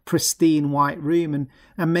pristine white room.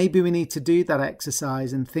 And maybe we need to do that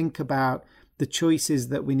exercise and think about the choices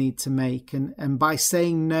that we need to make. And by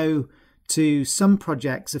saying no to some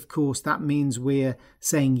projects, of course, that means we're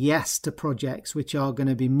saying yes to projects which are going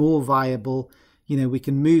to be more viable. We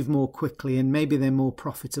can move more quickly and maybe they're more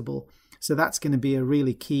profitable. So that's going to be a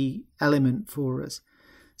really key element for us.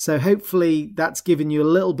 So hopefully that's given you a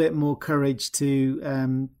little bit more courage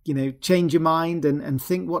to, change your mind and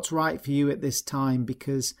think what's right for you at this time,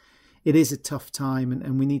 because it is a tough time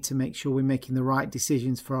and we need to make sure we're making the right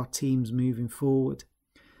decisions for our teams moving forward.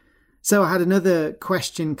 So I had another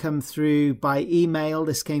question come through by email.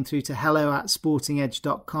 This came through to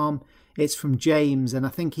hello@sportingedge.com. It's from James, and I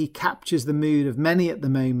think he captures the mood of many at the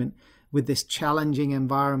moment with this challenging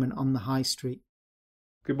environment on the high street.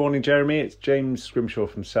 Good morning, Jeremy. It's James Scrimshaw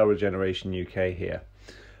from Cell Regeneration UK here.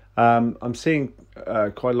 I'm seeing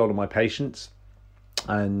quite a lot of my patients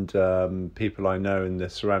and people I know in the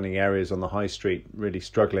surrounding areas on the high street really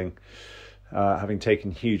struggling, having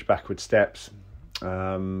taken huge backward steps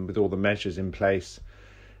with all the measures in place.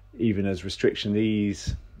 Even as restrictions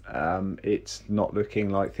ease, it's not looking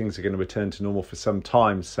like things are going to return to normal for some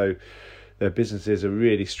time. So their businesses are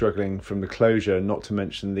really struggling from the closure, not to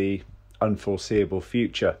mention the unforeseeable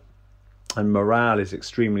future, and morale is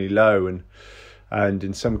extremely low, and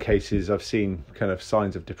in some cases I've seen kind of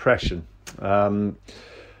signs of depression.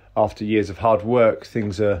 After years of hard work,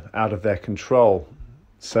 things are out of their control.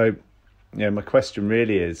 So my question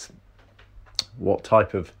really is, what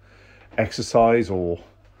type of exercise or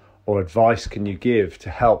advice can you give to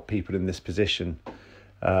help people in this position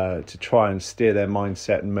to try and steer their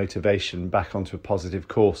mindset and motivation back onto a positive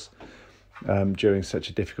course during such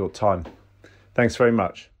a difficult time? Thanks very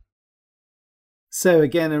much. So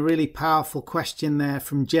again, a really powerful question there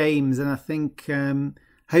from James, and I think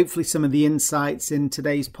hopefully some of the insights in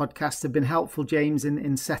today's podcast have been helpful, James,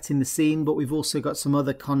 in setting the scene, but we've also got some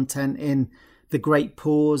other content in the Great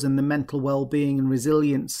Pause and the mental well-being and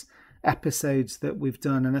resilience episodes that we've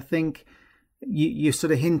done. And I think you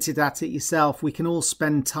sort of hinted at it yourself. We can all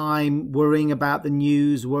spend time worrying about the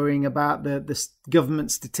news, worrying about the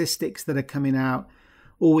government statistics that are coming out,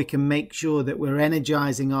 or we can make sure that we're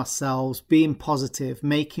energizing ourselves, being positive,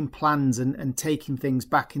 making plans and taking things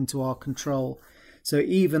back into our control. So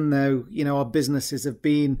even though, our businesses have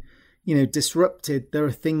been, disrupted, there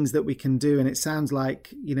are things that we can do. And it sounds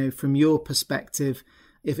like, from your perspective,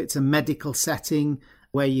 if it's a medical setting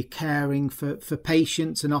where you're caring for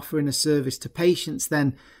patients and offering a service to patients,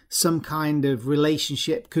 then some kind of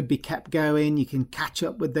relationship could be kept going. You can catch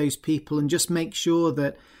up with those people and just make sure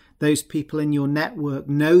that those people in your network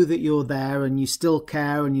know that you're there and you still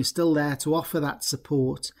care and you're still there to offer that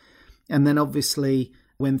support. And then obviously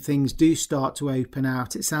when things do start to open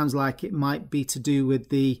out, it sounds like it might be to do with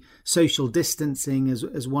the social distancing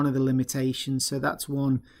as one of the limitations. So that's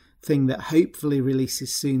one thing that hopefully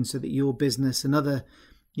releases soon, so that your business and other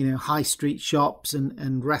high street shops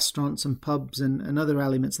and restaurants and pubs and other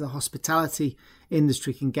elements of the hospitality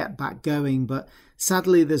industry can get back going. But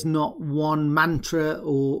sadly, there's not one mantra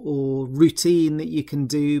or routine that you can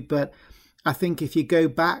do. But I think if you go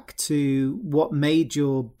back to what made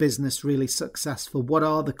your business really successful, what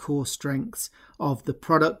are the core strengths of the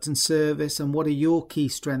product and service, and what are your key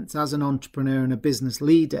strengths as an entrepreneur and a business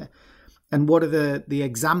leader? And what are the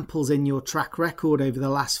examples in your track record over the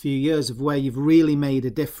last few years of where you've really made a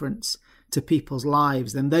difference to people's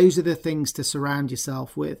lives? Then those are the things to surround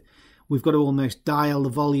yourself with. We've got to almost dial the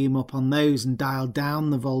volume up on those and dial down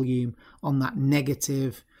the volume on that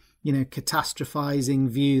negative, catastrophizing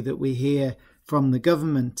view that we hear from the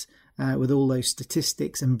government with all those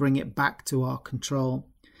statistics, and bring it back to our control.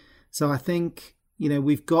 So I think,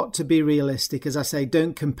 we've got to be realistic. As I say,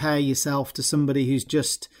 don't compare yourself to somebody who's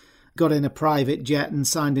just got in a private jet and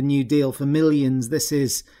signed a new deal for millions.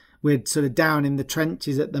 We're sort of down in the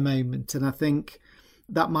trenches at the moment. And I think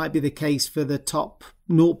that might be the case for the top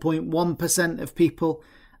 0.1% of people,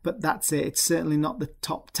 but that's it. It's certainly not the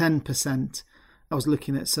top 10%. I was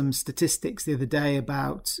looking at some statistics the other day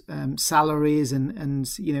about salaries and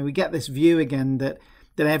we get this view again that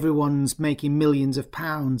everyone's making millions of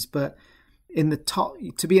pounds, but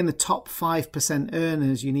to be in the top 5%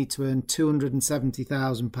 earners, you need to earn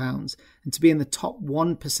 £270,000, and to be in the top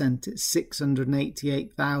 1%, it's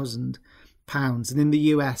 £688,000, and in the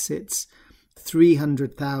US, it's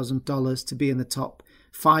 $300,000 to be in the top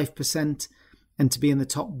 5%, and to be in the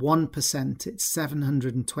top 1%, it's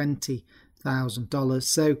 $720,000.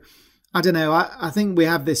 So I don't know. I think we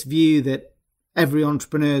have this view that every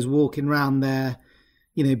entrepreneur is walking around there,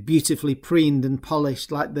 beautifully preened and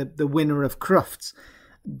polished like the winner of Crufts.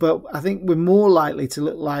 But I think we're more likely to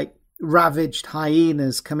look like ravaged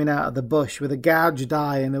hyenas coming out of the bush with a gouged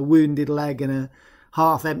eye and a wounded leg and a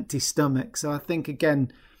half-empty stomach. So I think,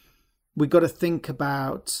 again, we've got to think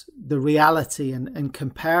about the reality and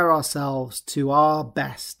compare ourselves to our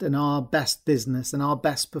best and our best business and our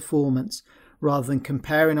best performance, rather than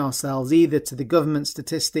comparing ourselves either to the government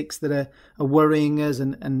statistics that are worrying us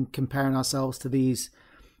and comparing ourselves to these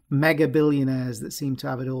mega billionaires that seem to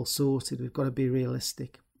have it all sorted. We've got to be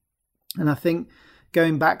realistic. And I think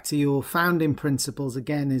going back to your founding principles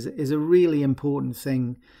again is a really important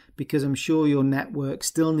thing, because I'm sure your network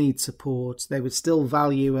still needs support. They would still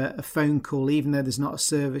value a phone call, even though there's not a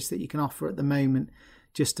service that you can offer at the moment,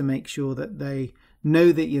 just to make sure that they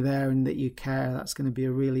know that you're there and that you care. That's going to be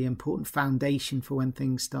a really important foundation for when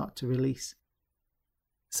things start to release.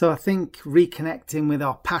 So I think reconnecting with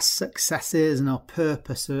our past successes and our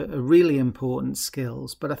purpose are really important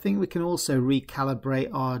skills, but I think we can also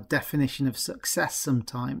recalibrate our definition of success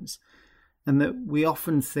sometimes, and that we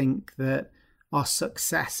often think that our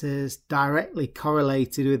success is directly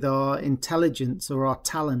correlated with our intelligence or our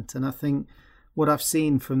talent. And I think what I've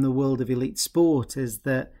seen from the world of elite sport is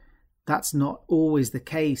that that's not always the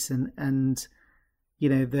case. And you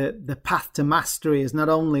know, the path to mastery is not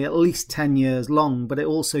only at least 10 years long, but it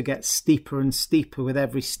also gets steeper and steeper with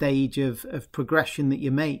every stage of progression that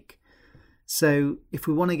you make. So if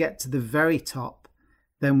we want to get to the very top,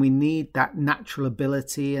 then we need that natural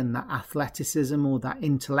ability and that athleticism or that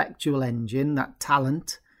intellectual engine, that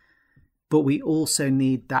talent, but we also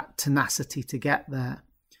need that tenacity to get there.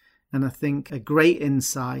 And I think a great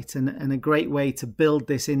insight and a great way to build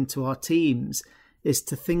this into our teams is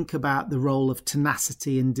to think about the role of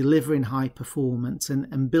tenacity in delivering high performance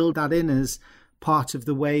and build that in as part of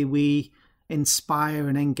the way we inspire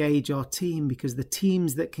and engage our team, because the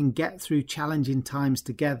teams that can get through challenging times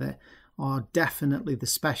together are definitely the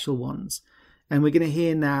special ones. And we're going to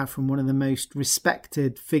hear now from one of the most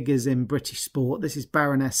respected figures in British sport. This is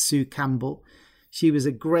Baroness Sue Campbell. She was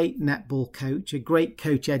a great netball coach, a great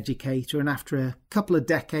coach educator, and after a couple of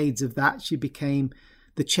decades of that, she became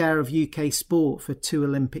the chair of UK sport for 2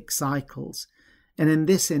 Olympic cycles. And in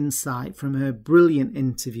this insight from her brilliant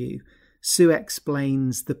interview, Sue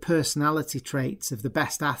explains the personality traits of the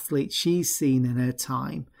best athletes she's seen in her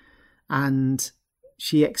time, and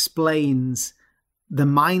she explains the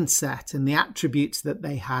mindset and the attributes that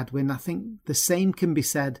they had, when I think the same can be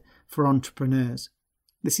said for entrepreneurs.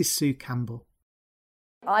 This is Sue Campbell.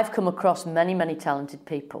 I've come across many, many talented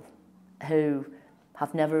people who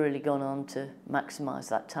have never really gone on to maximise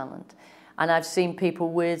that talent. And I've seen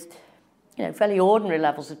people with, you know, fairly ordinary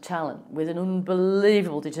levels of talent with an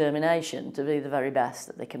unbelievable determination to be the very best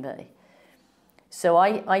that they can be. So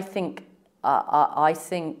I think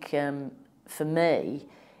for me,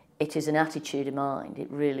 it is an attitude of mind. It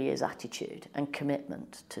really is attitude and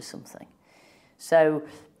commitment to something. So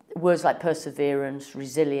words like perseverance,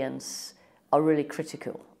 resilience are really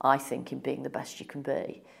critical, I think, in being the best you can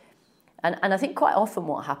be. And I think quite often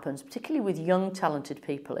what happens, particularly with young talented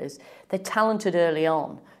people, is they're talented early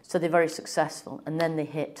on, so they're very successful, and then they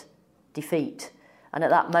hit defeat. And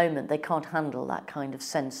at that moment, they can't handle that kind of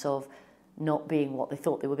sense of not being what they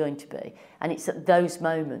thought they were going to be. And it's at those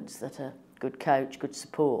moments that a good coach, good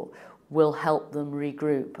support, will help them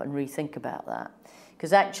regroup and rethink about that.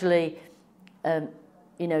 Because actually,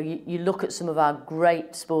 you know, you look at some of our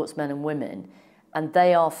great sportsmen and women, and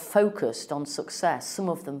they are focused on success, some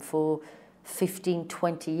of them for 15,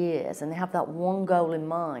 20 years, and they have that one goal in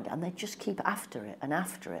mind, and they just keep after it and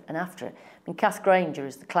after it and after it. I mean, Kath Granger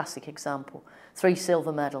is the classic example. 3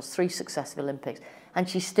 silver medals, 3 successive Olympics, and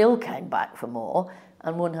she still came back for more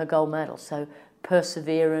and won her gold medal. So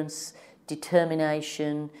perseverance,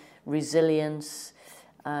 determination, resilience,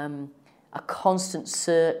 a constant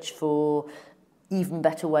search for even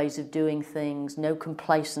better ways of doing things, no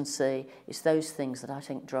complacency. It's those things that I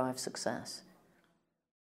think drive success.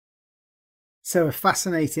 So a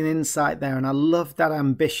fascinating insight there, and I love that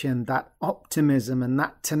ambition, that optimism and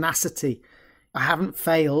that tenacity. I haven't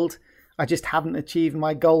failed, I just haven't achieved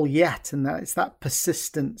my goal yet, and that it's that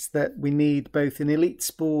persistence that we need both in elite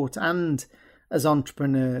sport and as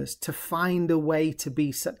entrepreneurs to find a way to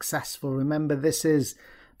be successful. Remember, this is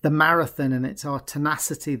the marathon, and it's our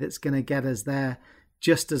tenacity that's going to get us there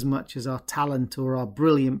just as much as our talent or our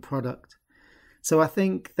brilliant product. So I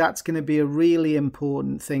think that's going to be a really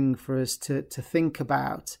important thing for us to think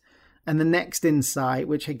about. And the next insight,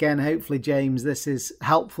 which again, hopefully, James, this is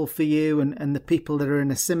helpful for you and the people that are in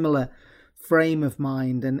a similar frame of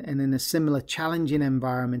mind and in a similar challenging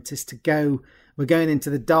environment, is we're going into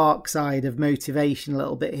the dark side of motivation a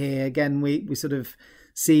little bit here. Again, we sort of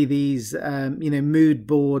see these, mood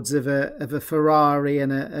boards of a Ferrari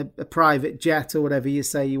and a private jet, or whatever you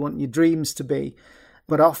say you want your dreams to be.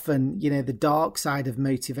 But often, the dark side of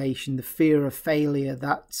motivation, the fear of failure,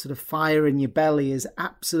 that sort of fire in your belly is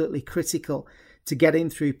absolutely critical to getting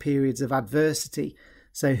through periods of adversity.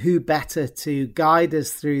 So who better to guide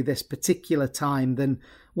us through this particular time than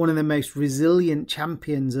one of the most resilient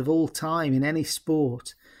champions of all time in any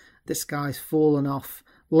sport? This guy's fallen off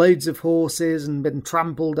loads of horses and been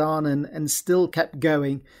trampled on and still kept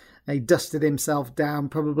going. He dusted himself down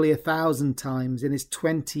probably 1,000 times in his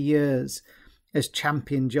 20 years as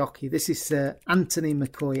champion jockey. This is Sir Anthony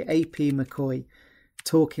McCoy, AP McCoy,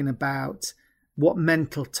 talking about what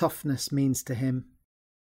mental toughness means to him.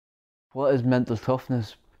 What is mental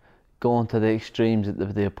toughness? Going to the extremes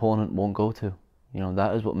that the opponent won't go to.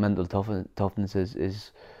 That is what mental toughness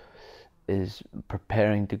is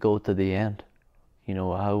preparing to go to the end.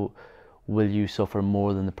 How will you suffer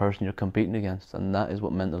more than the person you're competing against? And that is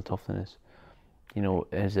what mental toughness is.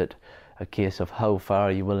 Is it a case of how far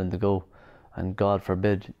are you willing to go? And God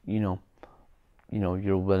forbid, you're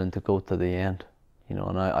willing to go to the end.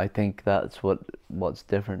 And I think that's what's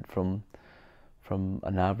different from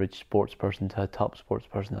an average sports person to a top sports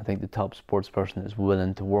person. I think the top sports person is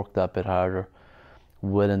willing to work that bit harder,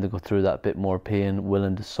 willing to go through that bit more pain,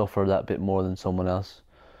 willing to suffer that bit more than someone else.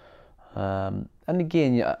 And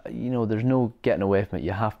again, there's no getting away from it.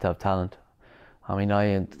 You have to have talent. I mean,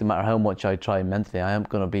 no matter how much I try mentally, I am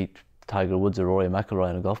going to beat Tiger Woods or Rory McIlroy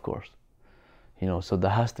on a golf course. So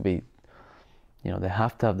there has to be, they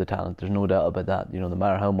have to have the talent. There's no doubt about that. No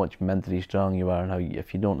matter how much mentally strong you are and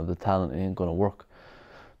if you don't have the talent, it ain't going to work.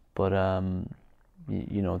 But,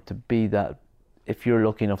 to be that, if you're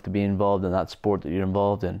lucky enough to be involved in that sport that you're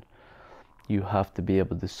involved in, you have to be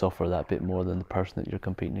able to suffer that bit more than the person that you're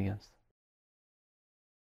competing against.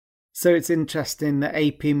 So it's interesting that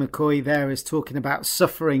AP McCoy there is talking about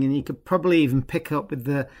suffering, and you could probably even pick up with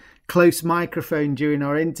the close microphone during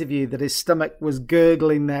our interview that his stomach was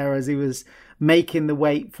gurgling there as he was making the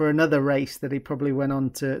weight for another race that he probably went on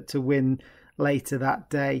to win later that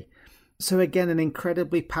day. So again, an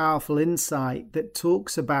incredibly powerful insight that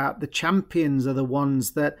talks about the champions are the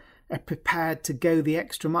ones that are prepared to go the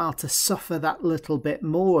extra mile, to suffer that little bit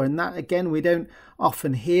more. And that, again, we don't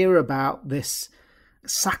often hear about this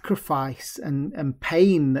sacrifice and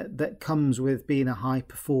pain that comes with being a high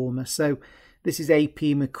performer. So this is AP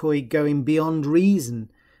McCoy going beyond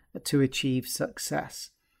reason to achieve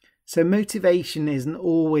success. So motivation isn't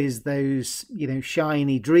always those,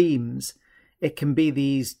 shiny dreams. It can be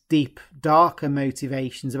these deep, darker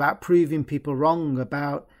motivations about proving people wrong,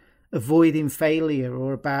 about avoiding failure,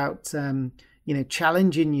 or about,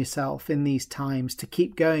 challenging yourself in these times to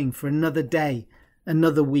keep going for another day,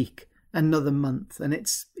 another week, another month. And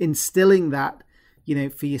it's instilling that,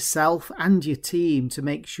 for yourself and your team to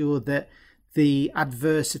make sure that the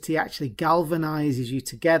adversity actually galvanizes you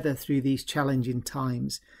together through these challenging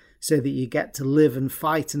times so that you get to live and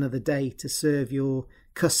fight another day to serve your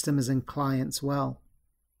customers and clients well.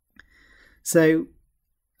 So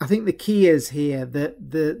I think the key is here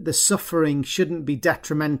that the suffering shouldn't be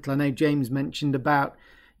detrimental. I know James mentioned about,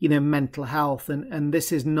 mental health, and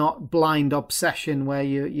this is not blind obsession where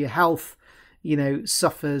your health,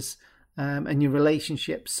 suffers and your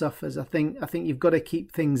relationship suffers. I think you've got to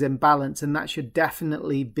keep things in balance, and that should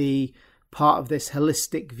definitely be part of this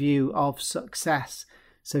holistic view of success.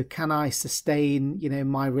 So can I sustain,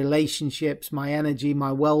 my relationships, my energy,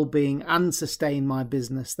 my well-being, and sustain my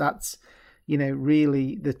business? That's,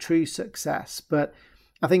 really the true success. But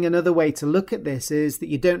I think another way to look at this is that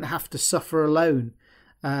you don't have to suffer alone.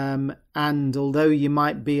 And although you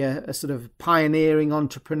might be a sort of pioneering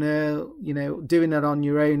entrepreneur, doing it on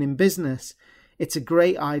your own in business, it's a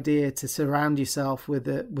great idea to surround yourself with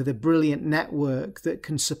a brilliant network that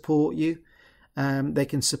can support you. They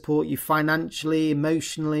can support you financially,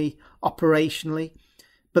 emotionally, operationally,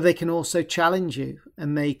 but they can also challenge you,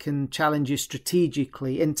 and they can challenge you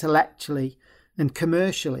strategically, intellectually, and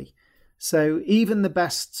commercially. So even the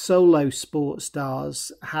best solo sports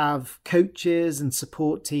stars have coaches and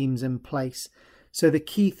support teams in place. So the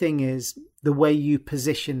key thing is the way you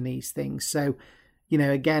position these things. So,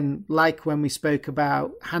 again, like when we spoke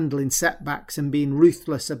about handling setbacks and being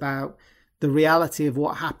ruthless about the reality of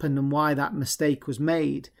what happened and why that mistake was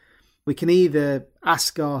made, we can either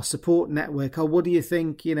ask our support network, what do you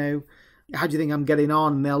think, how do you think I'm getting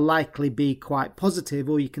on? And they'll likely be quite positive.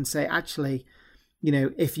 Or you can say, actually,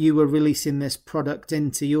 if you were releasing this product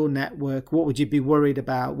into your network, what would you be worried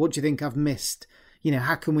about? What do you think I've missed?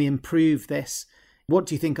 How can we improve this? What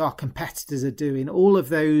do you think our competitors are doing? All of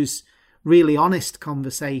those really honest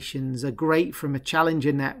conversations are great from a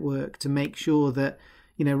challenger network to make sure that,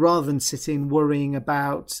 rather than sitting worrying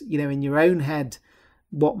about, in your own head,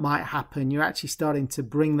 what might happen, you're actually starting to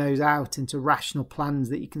bring those out into rational plans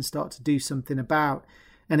that you can start to do something about.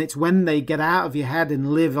 And it's when they get out of your head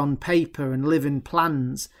and live on paper and live in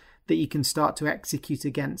plans that you can start to execute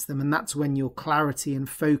against them. And that's when your clarity and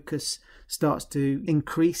focus starts to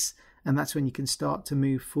increase, and that's when you can start to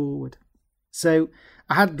move forward. So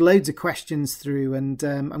I had loads of questions through, and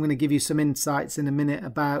I'm going to give you some insights in a minute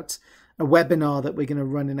about a webinar that we're going to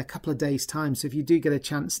run in a couple of days' time. So if you do get a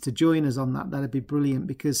chance to join us on that, that'd be brilliant,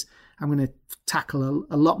 because I'm going to tackle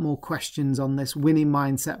a lot more questions on this winning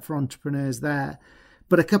mindset for entrepreneurs there.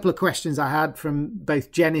 But a couple of questions I had from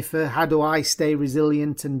both Jennifer, how do I stay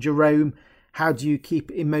resilient, and Jerome, how do you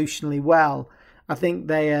keep emotionally well? I think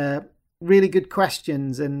they are really good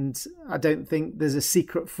questions, and I don't think there's a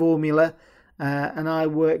secret formula. And I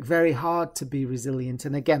work very hard to be resilient.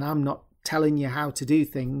 And again, I'm not telling you how to do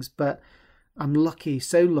things, but I'm lucky,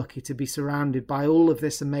 so lucky to be surrounded by all of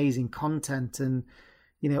this amazing content and,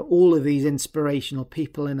 you know, all of these inspirational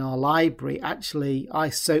people in our library. Actually,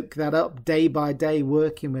 I soak that up day by day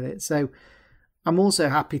working with it. So I'm also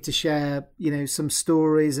happy to share, you know, some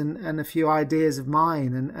stories and a few ideas of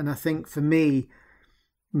mine. And I think for me,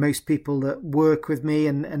 most people that work with me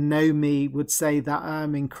and know me would say that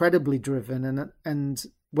I'm incredibly driven. And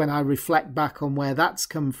when I reflect back on where that's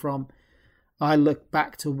come from, I look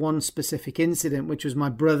back to one specific incident, which was my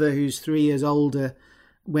brother, who's 3 years older,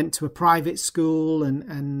 went to a private school,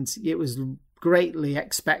 and it was greatly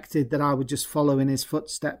expected that I would just follow in his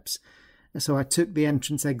footsteps. So I took the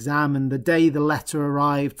entrance exam, and the day the letter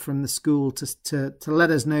arrived from the school to let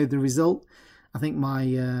us know the result, I think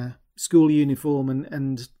my school uniform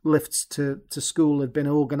and lifts to school had been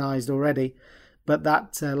organised already, but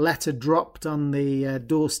that letter dropped on the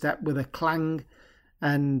doorstep with a clang,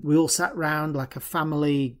 and we all sat round like a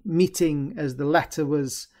family meeting as the letter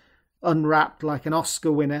was unwrapped like an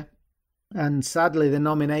Oscar winner. And sadly the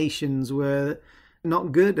nominations were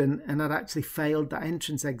not good, and I'd actually failed that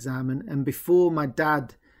entrance exam, and before my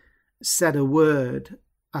dad said a word,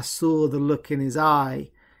 I saw the look in his eye.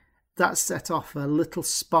 That set off a little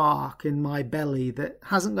spark in my belly that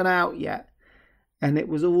hasn't gone out yet. And it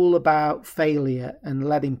was all about failure and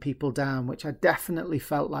letting people down, which I definitely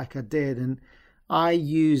felt like I did. And I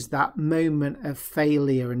used that moment of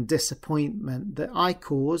failure and disappointment that I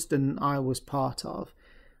caused and I was part of.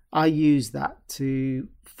 I used that to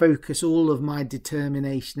focus all of my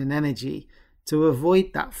determination and energy to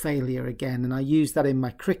avoid that failure again. And I used that in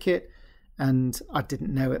my cricket. And I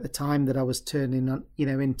didn't know at the time that I was turning, you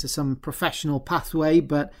know, into some professional pathway.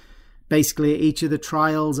 But basically, at each of the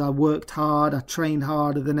trials, I worked hard. I trained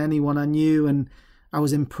harder than anyone I knew, and I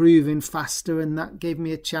was improving faster. And that gave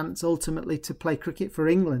me a chance ultimately to play cricket for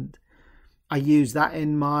England. I used that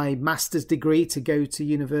in my master's degree to go to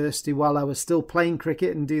university while I was still playing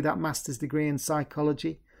cricket and do that master's degree in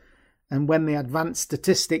psychology. And when the advanced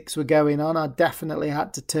statistics were going on, I definitely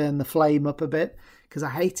had to turn the flame up a bit because I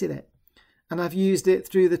hated it. And I've used it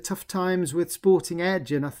through the tough times with Sporting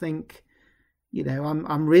Edge. And I think, you know,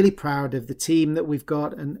 I'm really proud of the team that we've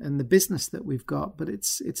got and the business that we've got. But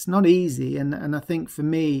it's not easy. And I think for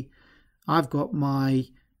me, I've got my,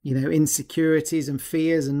 you know, insecurities and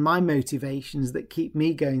fears and my motivations that keep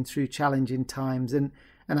me going through challenging times. And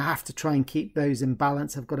I have to try and keep those in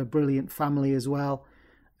balance. I've got a brilliant family as well.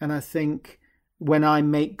 And I think when I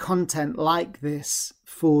make content like this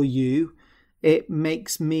for you, it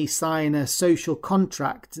makes me sign a social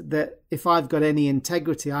contract that if I've got any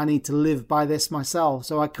integrity, I need to live by this myself.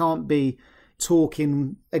 So I can't be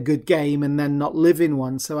talking a good game and then not living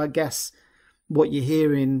one. So I guess what you're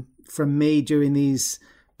hearing from me during these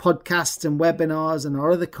podcasts and webinars and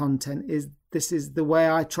our other content is this is the way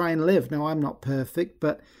I try and live. Now, I'm not perfect,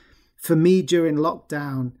 but for me during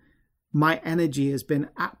lockdown, my energy has been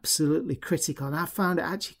absolutely critical. And I found it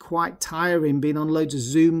actually quite tiring being on loads of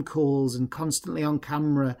Zoom calls and constantly on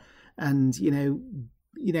camera and, you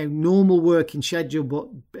know, normal working schedule, but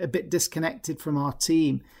a bit disconnected from our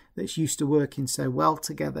team that's used to working so well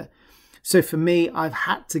together. So for me, I've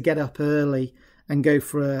had to get up early and go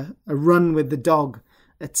for a run with the dog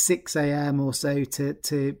at 6 a.m. or so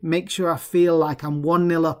to make sure I feel like I'm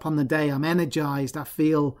 1-0 up on the day. I'm energized. I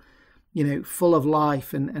feel, you know, full of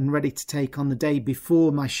life and ready to take on the day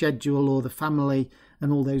before my schedule or the family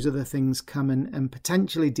and all those other things come and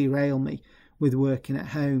potentially derail me with working at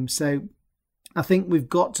home. So I think we've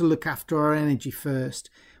got to look after our energy first.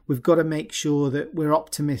 We've got to make sure that we're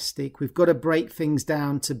optimistic. We've got to break things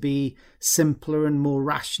down to be simpler and more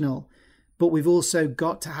rational. But we've also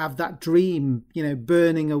got to have that dream, you know,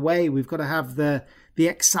 burning away. We've got to have the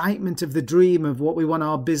excitement of the dream of what we want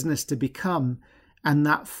our business to become. And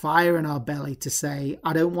that fire in our belly to say,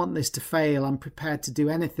 I don't want this to fail. I'm prepared to do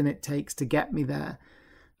anything it takes to get me there.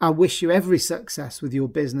 I wish you every success with your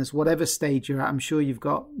business, whatever stage you're at. I'm sure you've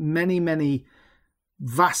got many, many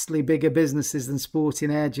vastly bigger businesses than Sporting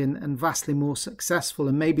Edge and vastly more successful.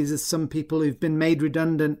 And maybe there's some people who've been made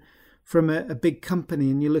redundant from a big company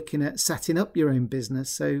and you're looking at setting up your own business.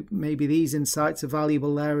 So maybe these insights are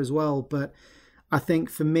valuable there as well. But I think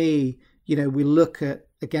for me, you know, we look at,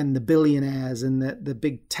 again, the billionaires and the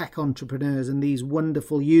big tech entrepreneurs and these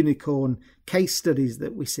wonderful unicorn case studies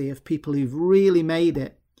that we see of people who've really made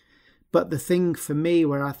it. But the thing for me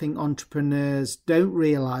where I think entrepreneurs don't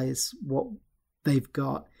realize what they've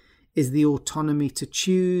got is the autonomy to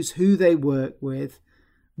choose who they work with,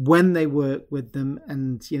 when they work with them,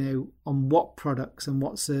 and, you know, on what products and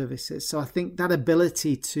what services. So I think that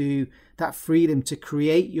ability to, that freedom to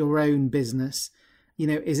create your own business, you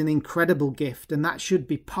know, is an incredible gift, and that should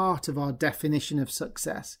be part of our definition of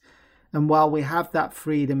success. And while we have that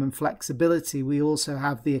freedom and flexibility, we also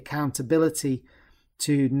have the accountability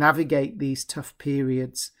to navigate these tough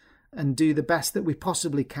periods and do the best that we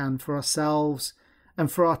possibly can for ourselves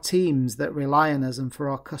and for our teams that rely on us and for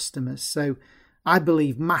our customers. So I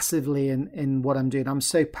believe massively in what I'm doing. I'm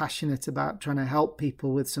so passionate about trying to help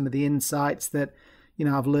people with some of the insights that, you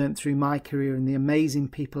know, I've learned through my career and the amazing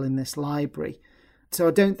people in this library. So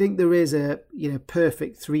I don't think there is a, you know,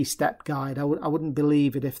 perfect 3-step guide. I wouldn't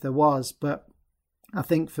believe it if there was. But I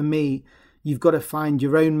think for me, you've got to find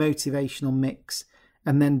your own motivational mix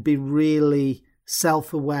and then be really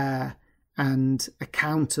self-aware and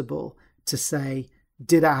accountable to say,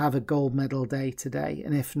 did I have a gold medal day today?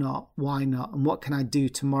 And if not, why not? And what can I do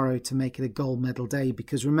tomorrow to make it a gold medal day?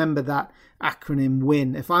 Because remember that acronym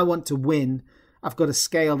WIN. If I want to win, I've got to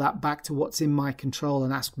scale that back to what's in my control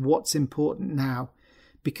and ask what's important now.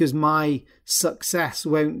 Because my success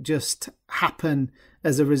won't just happen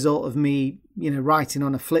as a result of me, you know, writing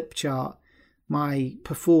on a flip chart. My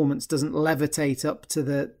performance doesn't levitate up to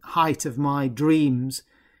the height of my dreams.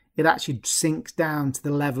 It actually sinks down to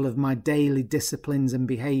the level of my daily disciplines and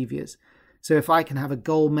behaviors. So if I can have a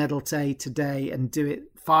gold medal day today and do it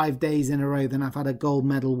 5 days in a row, then I've had a gold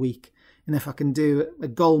medal week. And if I can do a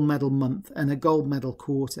gold medal month and a gold medal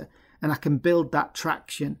quarter, and I can build that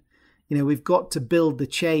traction, you know, we've got to build the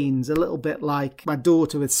chains a little bit like my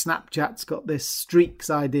daughter with Snapchat's got this streaks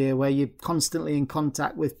idea where you're constantly in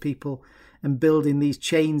contact with people and building these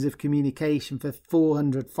chains of communication for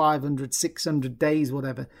 400, 500, 600 days,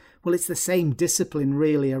 whatever. Well, it's the same discipline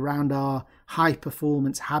really around our high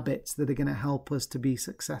performance habits that are going to help us to be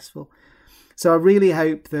successful. So I really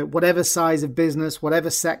hope that whatever size of business, whatever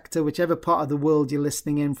sector, whichever part of the world you're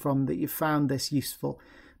listening in from, that you found this useful.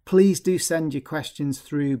 Please do send your questions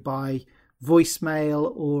through by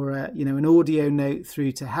voicemail or you know, an audio note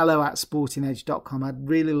through to hello@sportingedge.com. I'd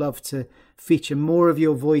really love to feature more of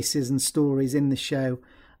your voices and stories in the show.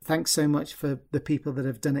 Thanks so much for the people that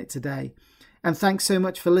have done it today. And thanks so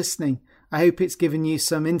much for listening. I hope it's given you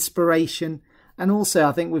some inspiration. And also,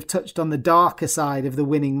 I think we've touched on the darker side of the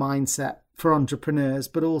winning mindset for entrepreneurs,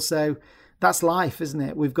 but also that's life, isn't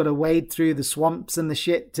it? We've got to wade through the swamps and the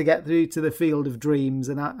shit to get through to the field of dreams.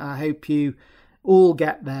 And I hope you all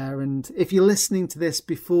get there. And if you're listening to this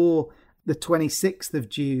before the 26th of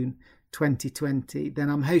June 2020, then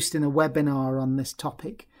I'm hosting a webinar on this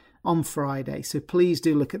topic on Friday. So please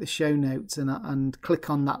do look at the show notes and click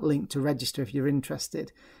on that link to register if you're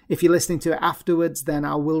interested. If you're listening to it afterwards, then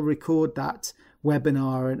I will record that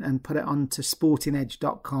webinar and put it onto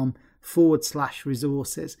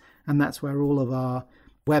sportingedge.com/resources. And that's where all of our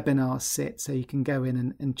webinars sit. So you can go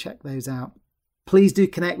in and check those out. Please do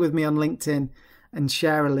connect with me on LinkedIn and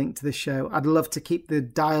share a link to the show. I'd love to keep the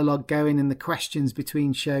dialogue going and the questions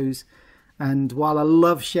between shows. And while I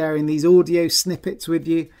love sharing these audio snippets with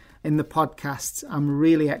you in the podcasts, I'm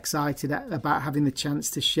really excited about having the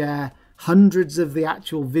chance to share hundreds of the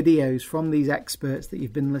actual videos from these experts that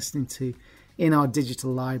you've been listening to in our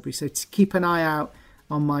digital library. So to keep an eye out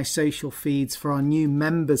on my social feeds for our new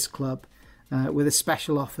members club with a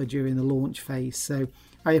special offer during the launch phase. So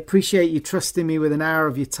I appreciate you trusting me with an hour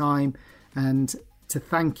of your time, and to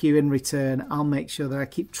thank you in return, I'll make sure that I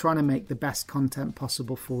keep trying to make the best content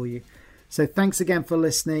possible for you. So thanks again for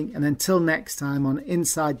listening, and until next time on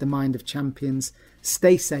Inside the Mind of Champions,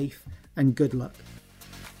 stay safe and good luck.